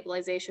initial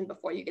stabilization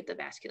before you get the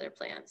vascular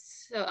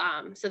plants. So,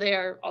 so they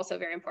are also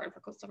very important for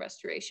coastal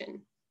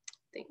restoration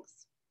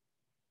things.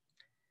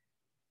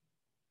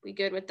 We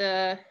good with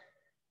that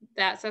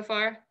so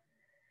far?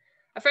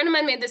 A friend of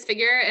mine made this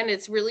figure, and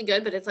it's really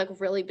good, but it's like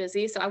really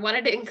busy, so I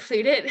wanted to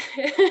include it.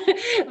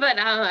 But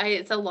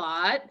it's a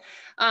lot,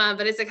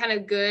 but it's a kind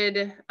of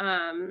good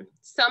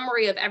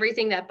summary of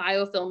everything that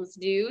biofilms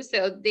do.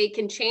 So they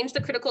can change the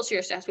critical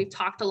shear stress. We've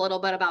talked a little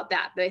bit about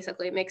that.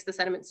 Basically, it makes the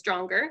sediment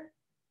stronger.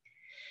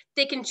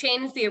 They can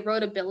change the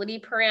erodibility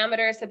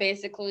parameter. So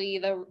basically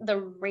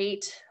the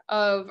rate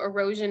of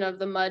erosion of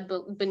the mud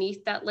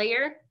beneath that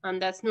layer.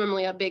 That's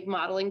normally a big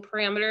modeling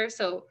parameter.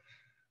 So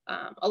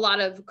a lot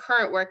of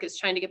current work is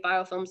trying to get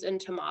biofilms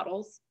into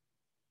models.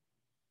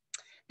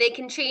 They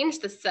can change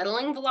the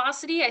settling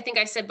velocity. I think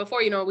I said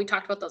before, you know, we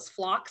talked about those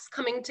flocks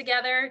coming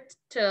together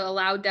to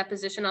allow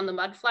deposition on the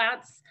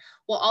mudflats.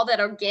 Well, all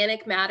that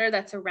organic matter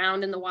that's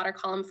around in the water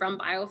column from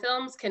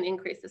biofilms can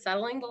increase the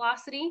settling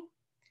velocity.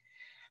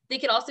 They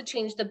could also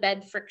change the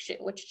bed friction,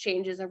 which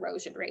changes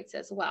erosion rates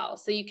as well.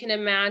 So you can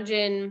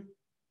imagine,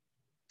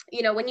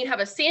 you know, when you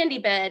have a sandy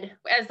bed,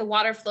 as the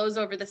water flows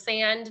over the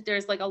sand,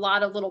 there's like a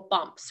lot of little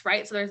bumps,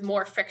 right? So there's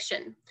more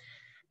friction.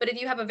 But if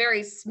you have a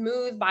very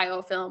smooth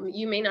biofilm,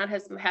 you may not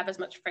have as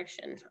much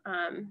friction.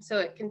 So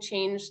it can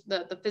change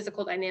the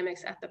physical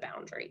dynamics at the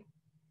boundary.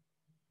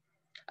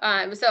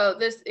 So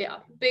this,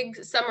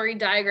 big summary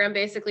diagram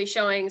basically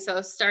showing,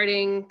 so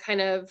starting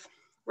kind of,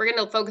 we're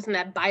gonna focus on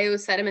that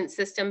biosediment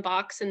system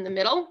box in the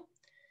middle.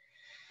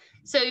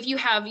 So if you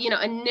have, you know,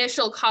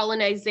 initial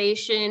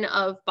colonization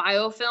of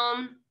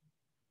biofilm,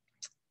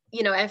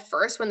 you know, at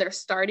first when they're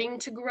starting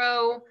to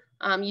grow,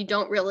 you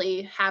don't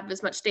really have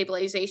as much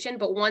stabilization,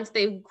 but once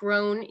they've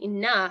grown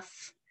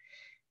enough,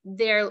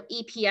 their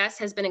EPS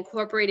has been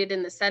incorporated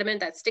in the sediment,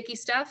 that sticky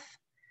stuff,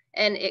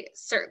 and it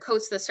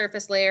coats the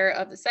surface layer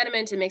of the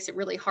sediment and makes it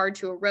really hard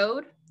to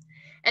erode.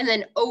 And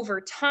then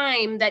over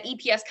time, that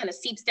EPS kind of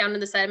seeps down in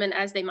the sediment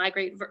as they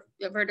migrate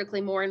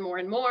vertically more and more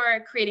and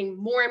more, creating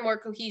more and more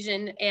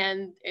cohesion,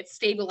 and it's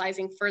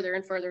stabilizing further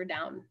and further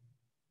down.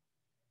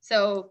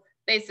 So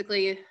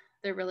basically,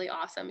 they're really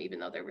awesome, even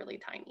though they're really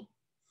tiny.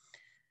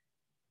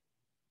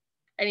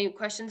 Any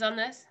questions on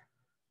this?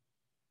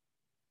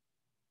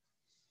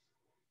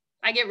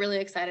 I get really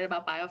excited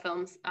about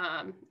biofilms.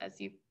 I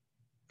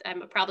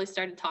probably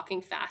started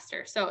talking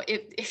faster. So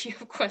if you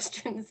have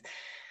questions,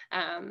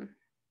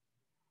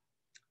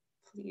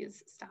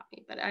 please stop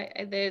me. But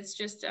it's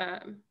just,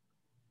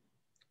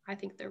 I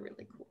think they're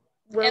really cool.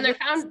 And they're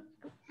found,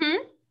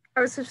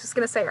 I was just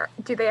gonna say,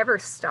 do they ever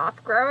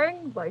stop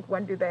growing? Like,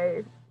 when do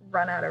they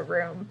run out of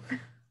room?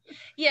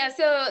 Yeah,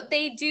 so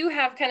they do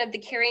have kind of the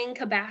carrying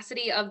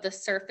capacity of the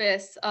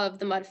surface of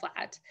the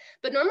mudflat,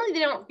 but normally they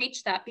don't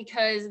reach that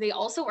because they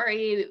also are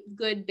a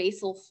good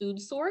basal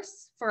food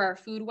source for our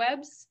food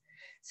webs.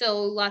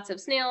 So lots of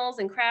snails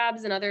and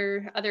crabs and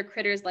other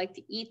critters like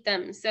to eat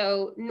them.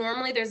 So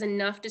normally there's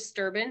enough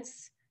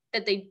disturbance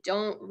that they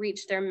don't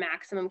reach their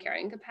maximum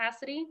carrying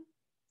capacity.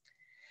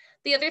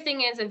 The other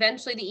thing is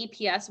eventually the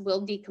EPS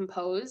will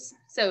decompose.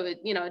 So,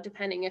 you know,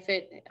 depending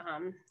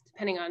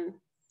on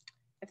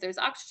if there's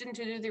oxygen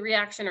to do the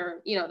reaction, or,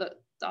 you know,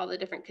 all the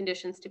different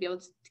conditions to be able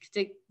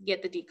to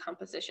get the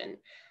decomposition.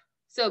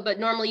 So, but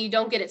normally you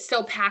don't get it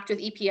so packed with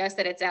EPS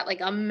that it's at like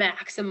a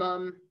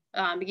maximum,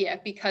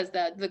 because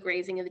the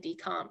grazing of the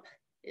decomp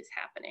is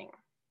happening.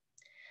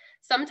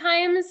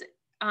 Sometimes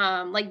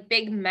like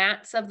big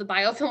mats of the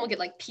biofilm will get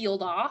like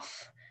peeled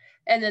off,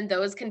 and then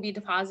those can be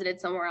deposited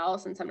somewhere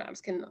else, and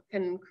sometimes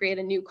can create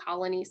a new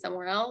colony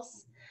somewhere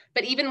else.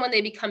 But even when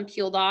they become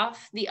peeled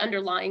off, the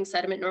underlying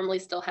sediment normally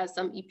still has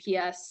some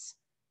EPS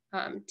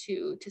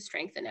to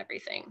strengthen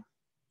everything.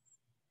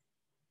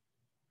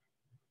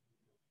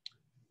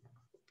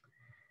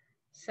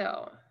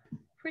 So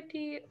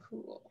pretty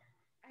cool.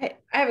 I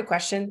have a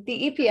question.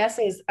 The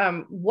EPSs,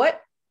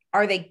 what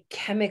are they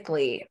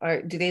chemically,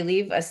 or do they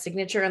leave a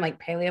signature in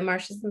like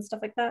paleomarshes and stuff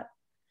like that?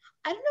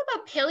 I don't know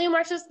about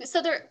paleomarshes.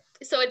 So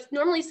it's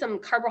normally some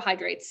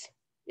carbohydrates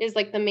is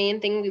like the main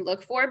thing we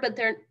look for, but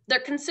they're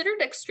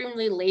considered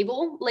extremely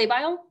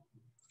labile.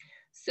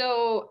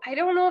 So I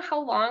don't know how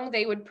long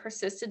they would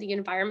persist in the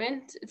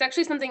environment. It's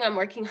actually something I'm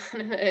working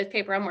on, a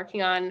paper I'm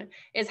working on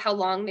is how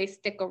long they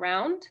stick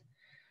around.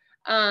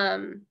 I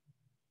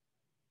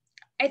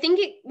think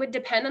it would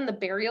depend on the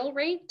burial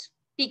rate,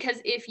 because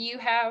if you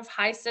have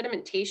high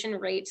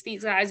sedimentation rates,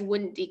 these guys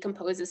wouldn't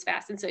decompose as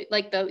fast. And so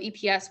like the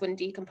EPS wouldn't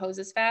decompose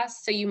as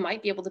fast. So you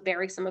might be able to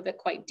bury some of it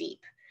quite deep.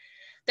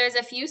 There's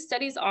a few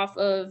studies off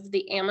of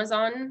the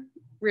Amazon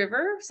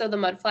River, so the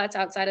mudflats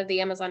outside of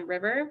the Amazon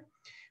River,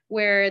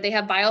 where they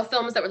have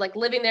biofilms that were like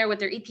living there with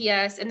their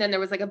EPS, and then there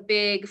was like a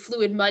big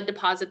fluid mud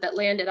deposit that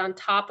landed on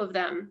top of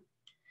them.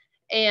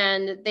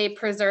 And they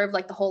preserve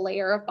like the whole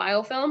layer of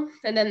biofilm.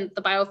 And then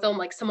the biofilm,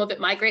 like some of it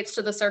migrates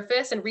to the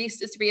surface and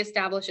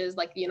reestablishes,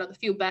 like, you know, the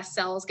few best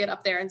cells get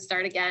up there and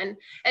start again.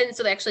 And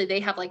so they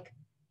have like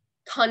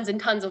tons and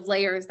tons of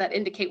layers that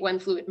indicate when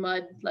fluid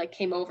mud like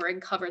came over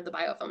and covered the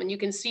biofilm. And you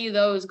can see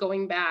those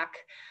going back,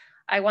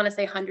 I want to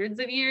say hundreds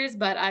of years,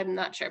 but I'm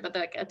not sure, but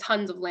like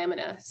tons of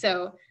lamina.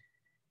 So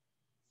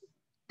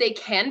they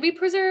can be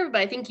preserved, but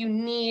I think you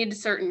need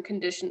certain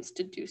conditions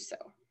to do so.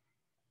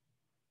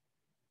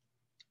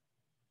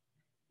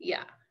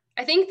 Yeah,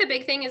 I think the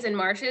big thing is in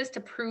marshes to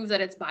prove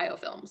that it's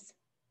biofilms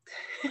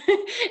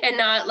and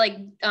not like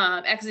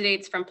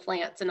exudates from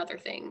plants and other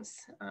things.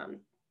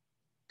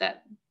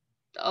 That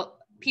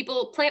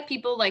plant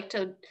people like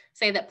to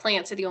say that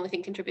plants are the only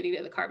thing contributing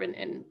to the carbon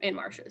in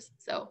marshes.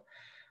 So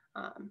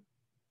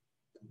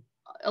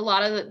a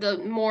lot of the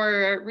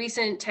more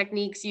recent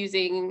techniques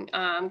using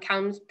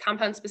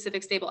compound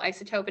specific stable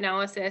isotope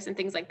analysis and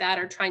things like that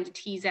are trying to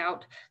tease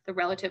out the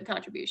relative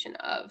contribution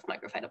of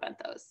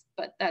microphytobenthos,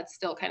 but that's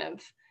still kind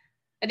of,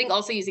 I think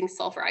also using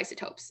sulfur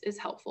isotopes is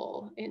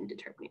helpful in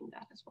determining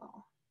that as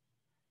well.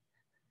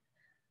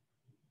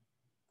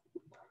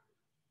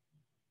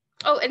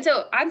 Oh, and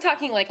so I'm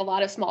talking like a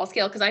lot of small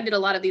scale because I did a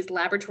lot of these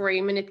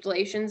laboratory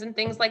manipulations and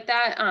things like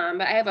that.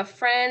 But I have a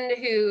friend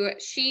who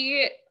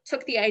she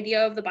took the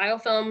idea of the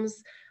biofilms,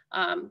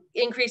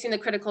 increasing the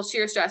critical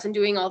shear stress and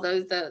doing all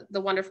those, the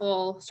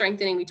wonderful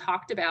strengthening we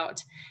talked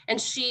about.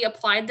 And she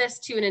applied this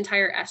to an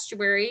entire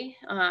estuary.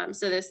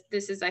 So this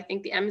is, I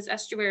think, the Ems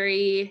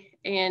estuary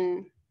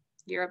in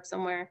Europe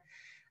somewhere.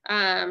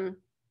 And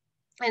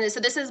so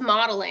this is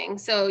modeling.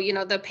 So, you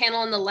know, the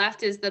panel on the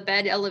left is the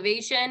bed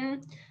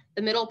elevation.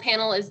 The middle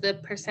panel is the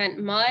percent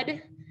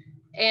mud,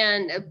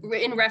 and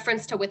in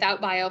reference to without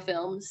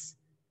biofilms.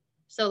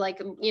 So like,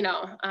 you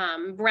know,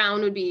 brown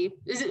would be,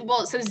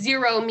 well, so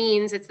 0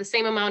 means it's the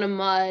same amount of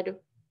mud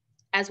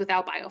as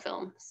without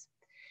biofilms.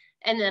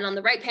 And then on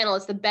the right panel,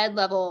 it's the bed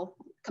level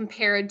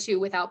compared to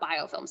without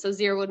biofilms. So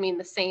 0 would mean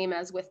the same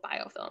as with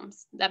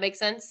biofilms. That makes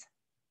sense?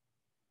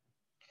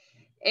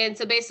 And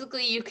so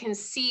basically you can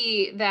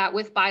see that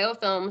with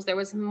biofilms, there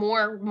was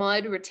more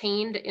mud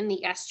retained in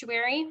the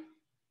estuary.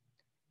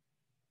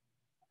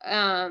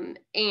 And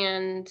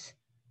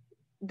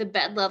the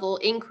bed level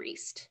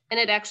increased, and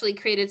it actually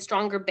created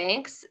stronger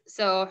banks.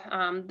 So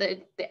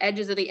the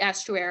edges of the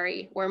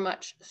estuary were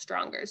much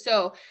stronger.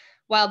 So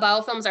while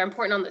biofilms are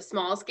important on the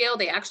small scale,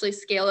 they actually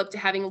scale up to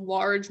having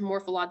large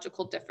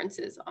morphological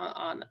differences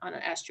on an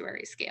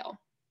estuary scale,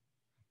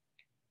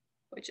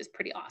 which is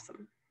pretty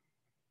awesome.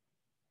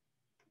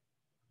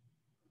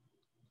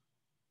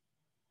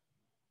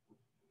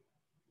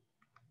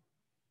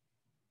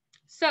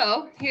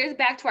 So here's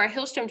back to our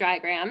Hillstrom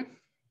diagram.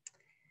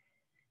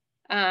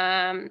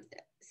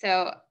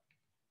 So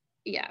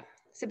yeah,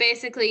 so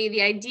basically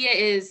the idea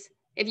is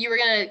if you were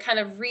gonna kind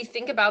of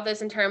rethink about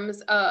this in terms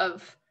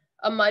of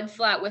a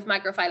mudflat with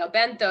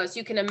microphytobenthos,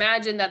 you can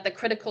imagine that the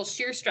critical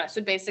shear stress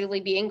would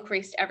basically be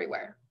increased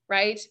everywhere,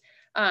 right?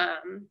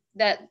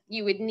 That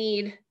you would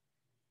need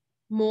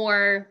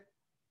more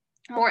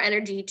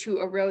energy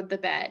to erode the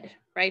bed,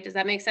 right? Does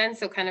that make sense?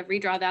 So kind of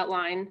redraw that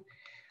line.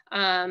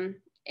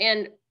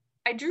 And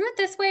I drew it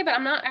this way, but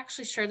I'm not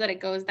actually sure that it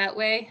goes that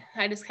way.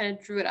 I just kind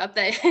of drew it up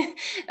that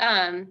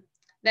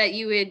that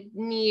you would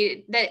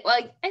need that.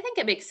 Like, I think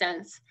it makes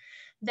sense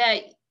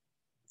that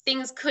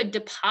things could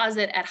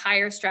deposit at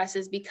higher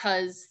stresses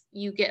because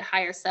you get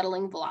higher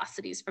settling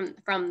velocities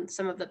from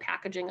some of the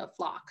packaging of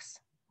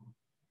flocks.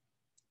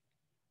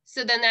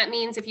 So then that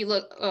means if you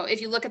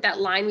look at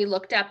that line we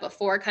looked at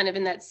before, kind of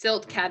in that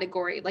silt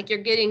category, like you're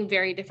getting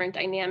very different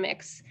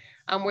dynamics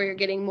where you're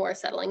getting more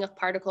settling of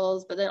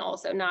particles, but then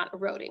also not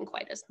eroding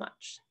quite as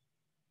much.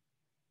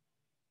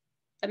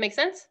 That makes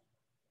sense?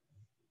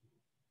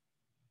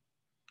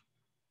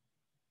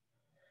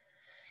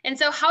 And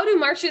so how do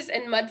marshes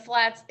and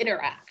mudflats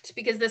interact?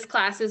 Because this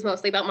class is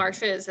mostly about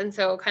marshes. And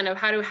so kind of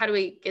how do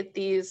we get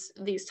these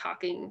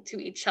talking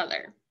to each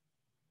other?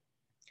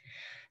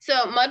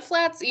 So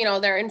mudflats, you know,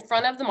 they're in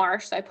front of the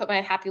marsh. So I put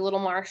my happy little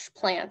marsh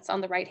plants on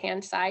the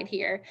right-hand side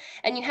here.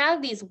 And you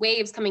have these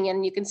waves coming in,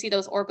 and you can see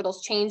those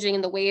orbitals changing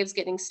and the waves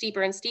getting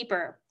steeper and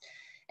steeper.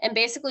 And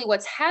basically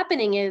what's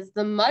happening is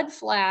the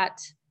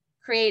mudflat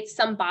creates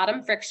some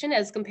bottom friction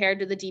as compared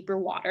to the deeper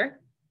water.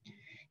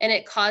 And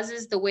it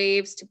causes the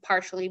waves to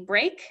partially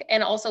break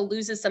and also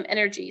loses some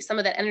energy. Some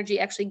of that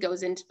energy actually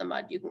goes into the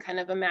mud. You can kind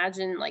of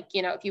imagine, like,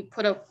 you know, if you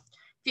put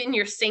in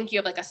your sink, you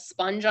have like a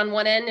sponge on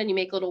one end and you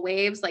make little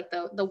waves, like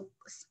the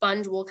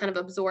sponge will kind of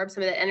absorb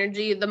some of that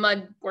energy. The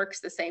mud works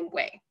the same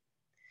way.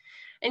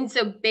 And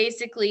so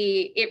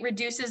basically it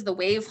reduces the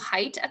wave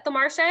height at the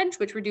marsh edge,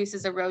 which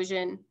reduces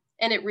erosion,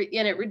 and it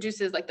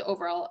reduces like the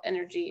overall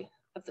energy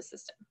of the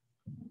system.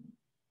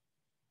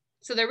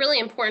 So they're really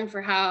important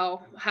for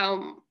how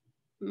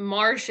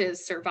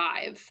marshes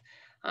survive.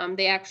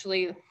 They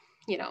actually,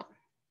 you know,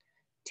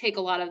 take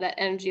a lot of that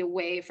energy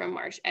away from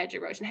marsh edge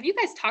erosion. Have you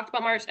guys talked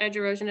about marsh edge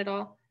erosion at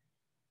all?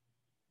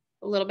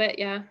 A little bit,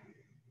 yeah,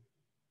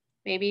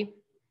 maybe.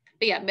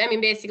 But yeah, I mean,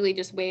 basically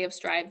just waves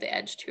drive the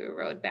edge to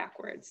erode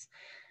backwards.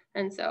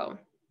 And so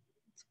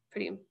it's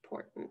pretty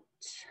important.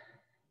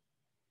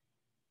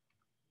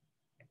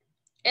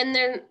 And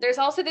then there's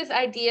also this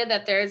idea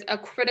that there's a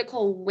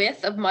critical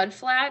width of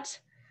mudflat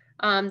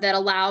that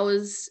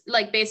allows,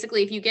 like,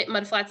 basically if you get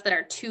mudflats that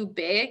are too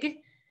big,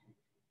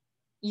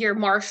 your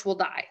marsh will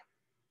die.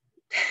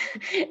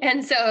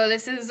 And so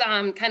this is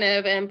kind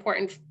of an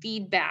important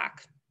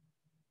feedback.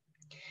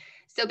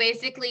 So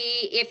basically,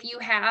 if you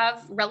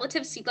have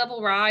relative sea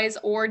level rise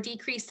or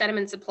decreased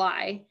sediment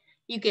supply,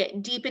 you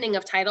get deepening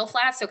of tidal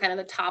flats. So kind of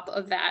the top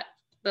of that,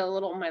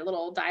 my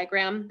little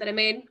diagram that I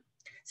made.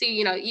 So,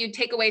 you know, you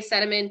take away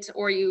sediment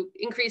or you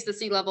increase the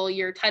sea level,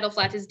 your tidal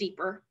flat is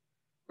deeper,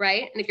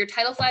 right? And if your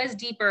tidal flat is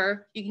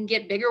deeper, you can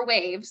get bigger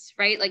waves,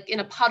 right? Like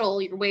in a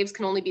puddle, your waves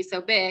can only be so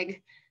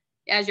big.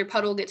 As your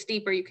puddle gets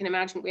deeper, you can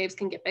imagine waves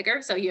can get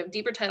bigger. So you have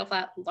deeper tidal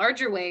flat,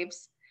 larger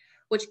waves,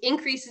 which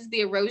increases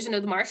the erosion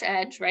of the marsh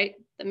edge, right?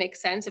 That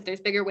makes sense. If there's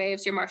bigger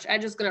waves, your marsh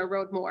edge is going to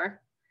erode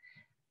more.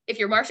 If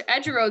your marsh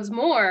edge erodes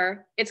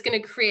more, it's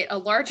going to create a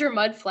larger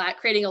mud flat,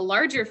 creating a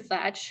larger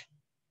fletch,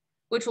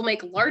 which will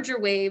make larger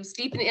waves,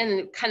 deepen in,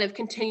 and kind of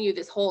continue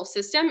this whole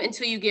system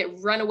until you get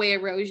runaway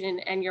erosion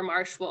and your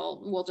marsh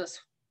will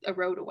just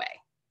erode away.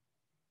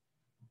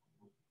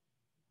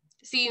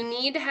 So you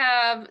need to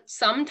have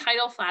some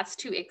tidal flats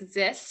to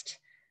exist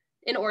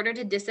in order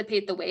to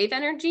dissipate the wave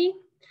energy.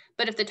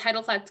 But if the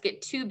tidal flats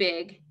get too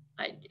big,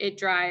 it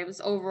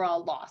drives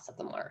overall loss of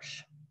the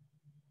marsh.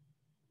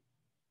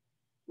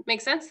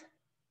 Make sense?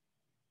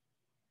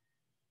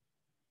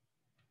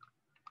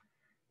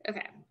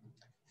 Okay,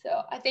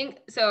 so I think,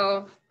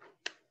 so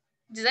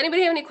does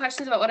anybody have any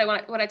questions about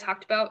what I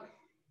talked about?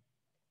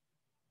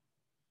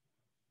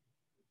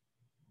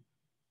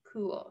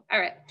 Cool. All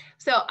right.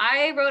 So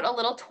I wrote a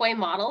little toy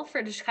model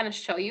for to kind of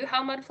show you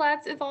how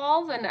mudflats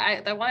evolve. And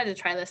I wanted to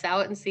try this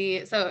out and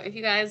see. So if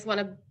you guys want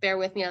to bear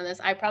with me on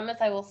this, I promise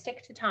I will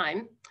stick to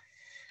time.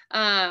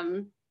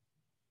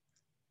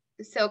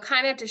 So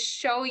kind of to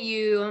show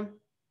you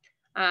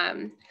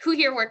who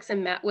here works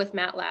with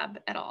MATLAB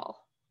at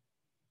all.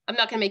 I'm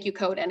not going to make you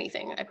code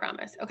anything, I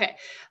promise. Okay.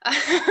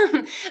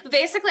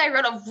 Basically, I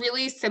wrote a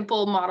really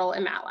simple model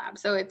in MATLAB.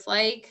 So it's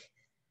like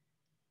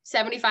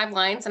 75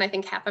 lines, and I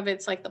think half of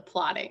it's like the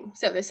plotting.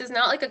 So this is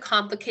not like a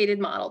complicated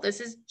model.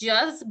 This is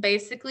just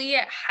basically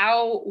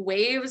how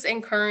waves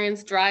and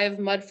currents drive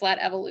mudflat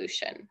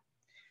evolution.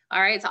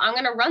 All right, so I'm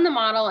going to run the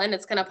model, and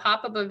it's going to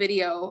pop up a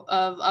video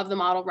of the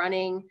model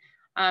running,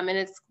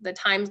 and the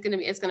time's going to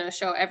be, it's going to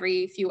show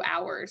every few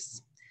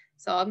hours.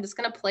 So I'm just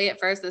going to play it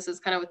first. This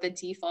is kind of with the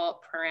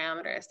default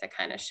parameters to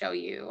kind of show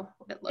you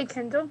what it looks like. Hey,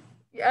 Kendall,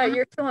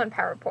 you're still on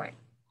PowerPoint.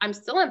 I'm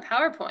still in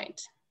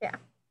PowerPoint. Yeah.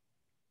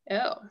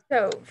 Oh.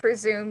 So for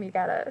Zoom, you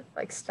gotta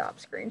like stop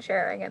screen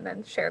sharing and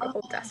then share the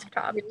whole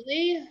desktop.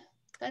 Really?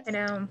 I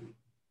know.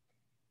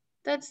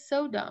 That's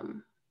so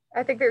dumb.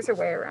 I think there's a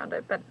way around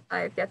it, but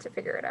I've yet to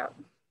figure it out.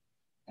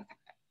 Okay.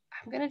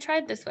 I'm gonna try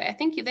it this way. I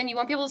think then you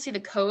won't be able to see the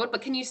code,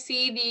 but can you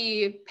see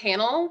the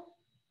panel?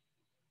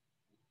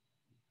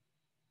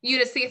 You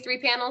just see 3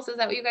 panels? Is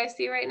that what you guys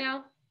see right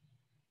now?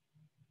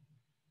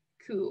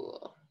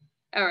 Cool.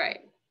 All right.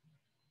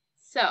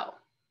 So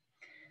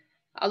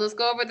I'll just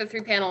go over the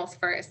 3 panels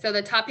first. So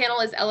the top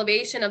panel is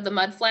elevation of the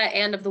mudflat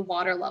and of the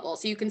water level.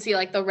 So you can see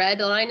like the red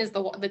line is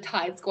the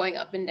tides going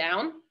up and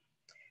down.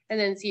 And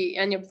then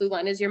and your blue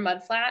line is your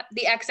mudflat.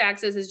 The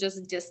x-axis is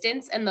just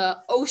distance, and the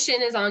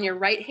ocean is on your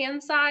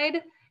right-hand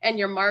side and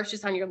your marsh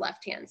is on your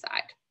left-hand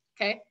side,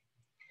 okay?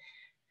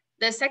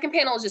 The second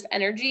panel is just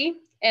energy,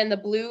 and the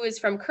blue is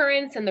from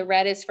currents and the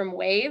red is from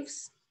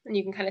waves. And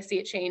you can kind of see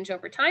it change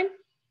over time.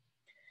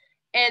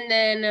 And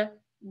then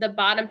the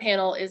bottom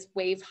panel is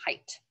wave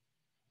height.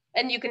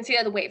 And you can see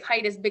that the wave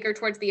height is bigger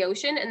towards the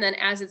ocean. And then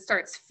as it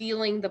starts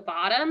feeling the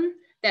bottom,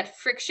 that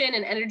friction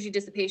and energy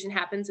dissipation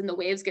happens and the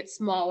waves get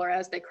smaller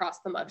as they cross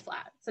the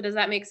mudflat. So does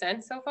that make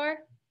sense so far?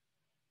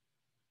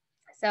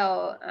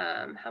 So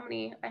how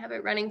many, I have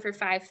it running for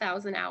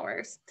 5,000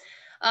 hours.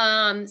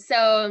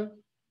 So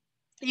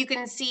you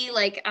can see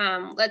like,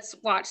 let's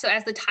watch. So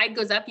as the tide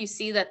goes up, you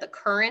see that the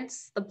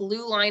currents, the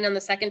blue line on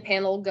the second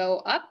panel go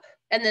up.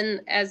 And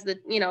then as the,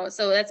 you know,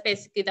 so that's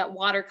basically that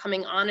water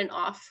coming on and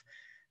off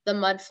the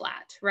mud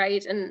flat,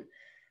 right? And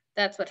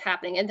that's what's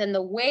happening. And then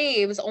the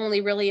waves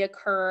only really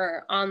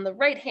occur on the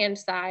right-hand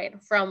side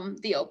from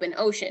the open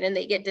ocean, and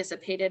they get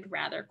dissipated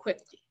rather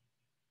quickly,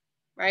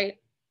 right?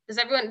 Does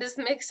this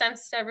make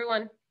sense to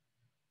everyone?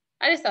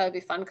 I just thought it'd be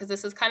fun because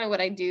this is kind of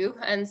what I do.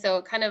 And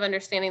so kind of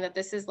understanding that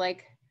this is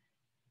like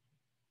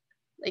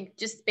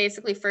just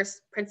basically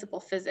first principle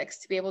physics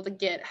to be able to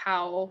get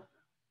how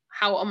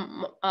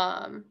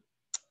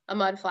a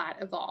mud flat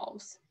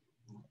evolves.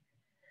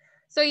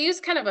 So I use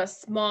kind of a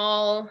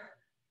small,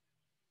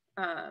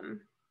 I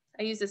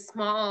use a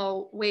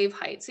small wave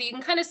height. So you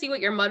can kind of see what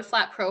your mud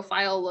flat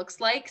profile looks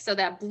like. So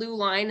that blue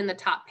line in the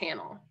top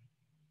panel.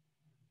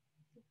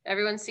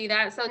 Everyone see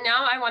that? So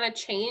now I want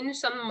to change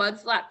some mud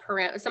flat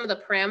some of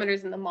the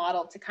parameters in the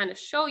model to kind of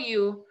show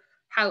you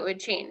how it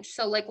would change.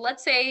 So like,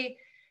 let's say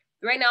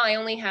right now I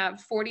only have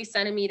 40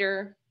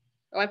 centimeter,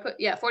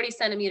 40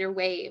 centimeter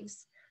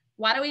waves.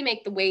 Why do we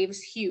make the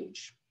waves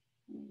huge?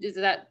 Does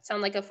that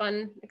sound like a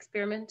fun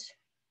experiment?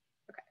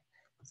 Okay,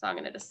 so I'm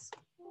gonna just,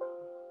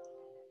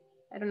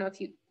 I don't know if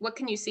what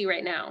can you see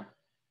right now?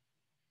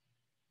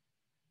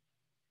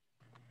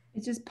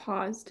 It's just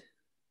paused.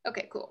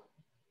 Okay, cool.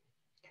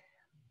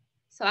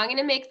 So I'm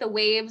gonna make the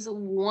waves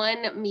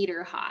 1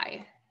 meter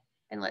high.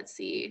 And let's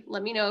see,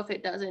 let me know if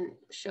it doesn't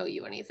show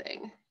you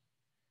anything.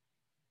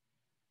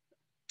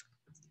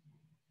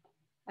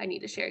 I need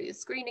to share the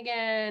screen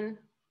again.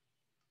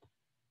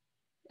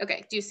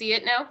 Okay, do you see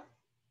it now?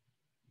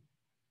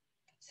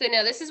 So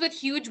now this is with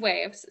huge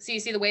waves. So you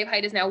see the wave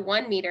height is now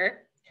 1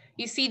 meter.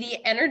 You see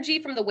the energy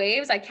from the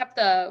waves. I kept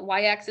the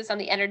y-axis on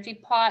the energy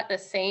plot the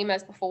same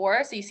as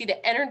before. So you see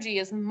the energy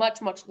is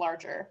much, much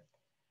larger.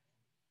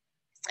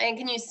 And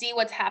can you see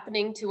what's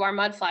happening to our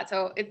mud flat?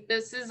 So if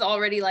this is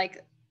already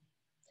like,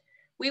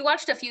 we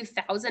watched a few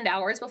thousand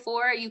hours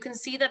before, you can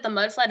see that the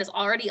mud flat is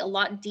already a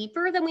lot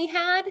deeper than we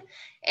had,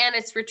 and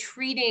it's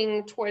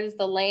retreating towards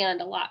the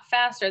land a lot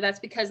faster. That's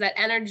because that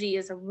energy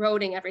is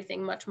eroding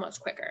everything much, much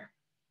quicker.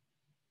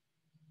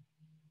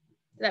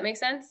 Does that make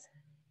sense?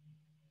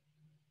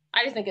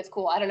 I just think it's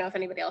cool. I don't know if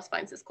anybody else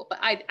finds this cool, but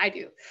I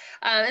do.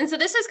 And so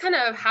this is kind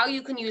of how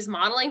you can use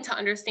modeling to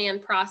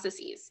understand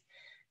processes.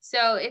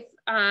 So if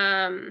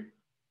I'm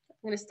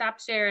going to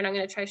stop share and I'm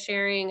going to try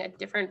sharing a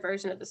different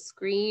version of the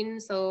screen.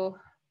 So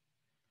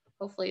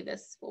hopefully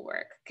this will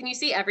work. Can you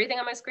see everything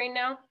on my screen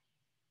now?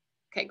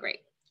 Okay, great.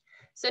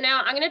 So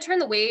now I'm going to turn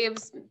the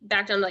waves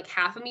back down to like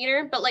 0.5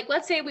 meter, but like,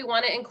 let's say we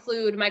want to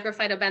include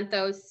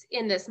microphytobenthos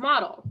in this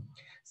model.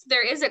 So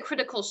there is a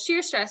critical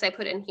shear stress I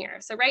put in here.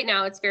 So right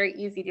now it's very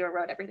easy to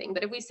erode everything.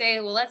 But if we say,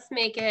 well, let's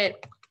make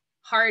it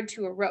hard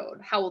to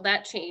erode, how will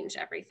that change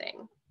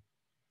everything?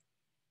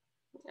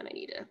 And I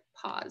need to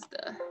pause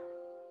the.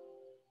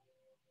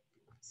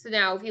 So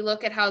now if you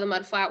look at how the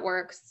mud flat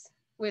works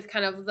with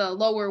kind of the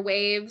lower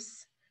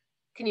waves,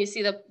 can you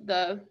see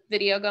the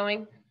video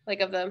going, like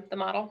of the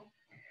model?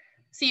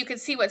 So you can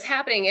see what's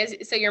happening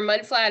is, so your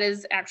mud flat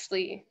is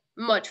actually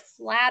much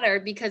flatter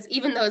because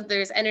even though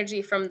there's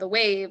energy from the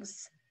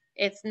waves,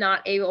 it's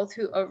not able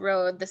to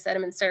erode the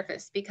sediment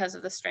surface because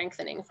of the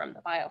strengthening from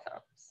the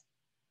biofilms.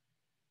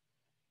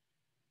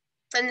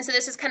 And so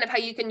this is kind of how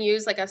you can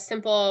use like a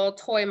simple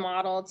toy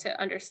model to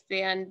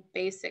understand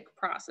basic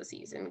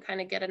processes and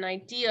kind of get an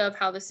idea of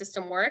how the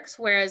system works.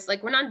 Whereas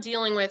like we're not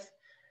dealing with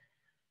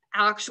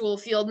actual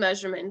field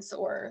measurements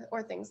or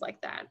things like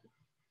that.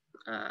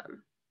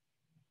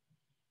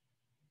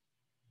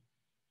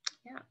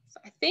 Yeah, so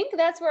I think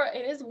that's where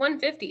it is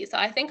 150. So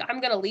I think I'm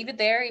going to leave it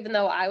there, even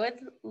though I would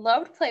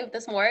love to play with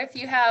this more. If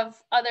you have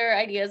other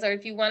ideas or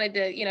if you wanted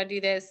to, you know,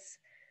 do this,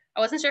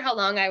 I wasn't sure how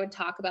long I would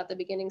talk about the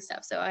beginning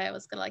stuff. So I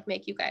was going to like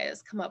make you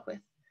guys come up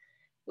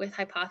with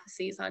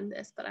hypotheses on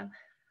this, but I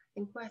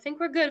think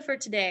we're good for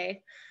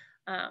today.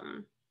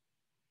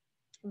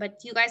 But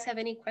do you guys have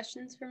any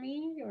questions for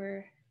me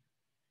or?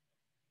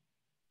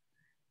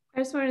 I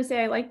just wanted to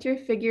say I liked your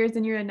figures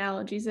and your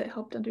analogies. It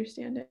helped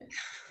understand it.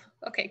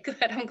 Okay, good.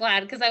 I'm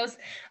glad because I was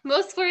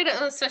most worried,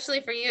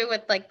 especially for you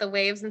with like the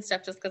waves and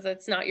stuff, just because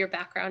it's not your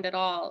background at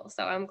all.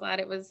 So I'm glad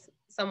it was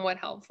somewhat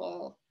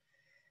helpful.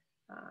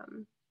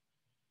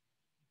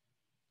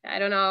 I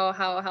don't know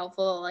how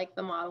helpful like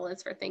the model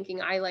is for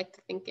thinking. I like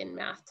to think in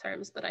math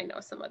terms, but I know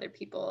some other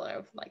people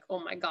are like,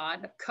 oh my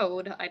God,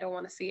 code, I don't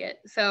want to see it.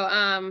 So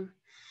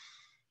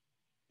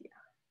yeah,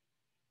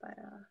 but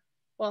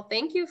well,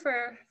 thank you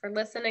for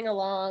listening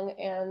along.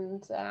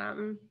 And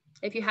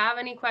if you have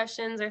any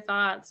questions or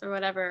thoughts or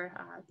whatever,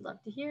 I'd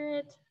love to hear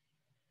it.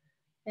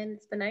 And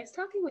it's been nice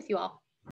talking with you all.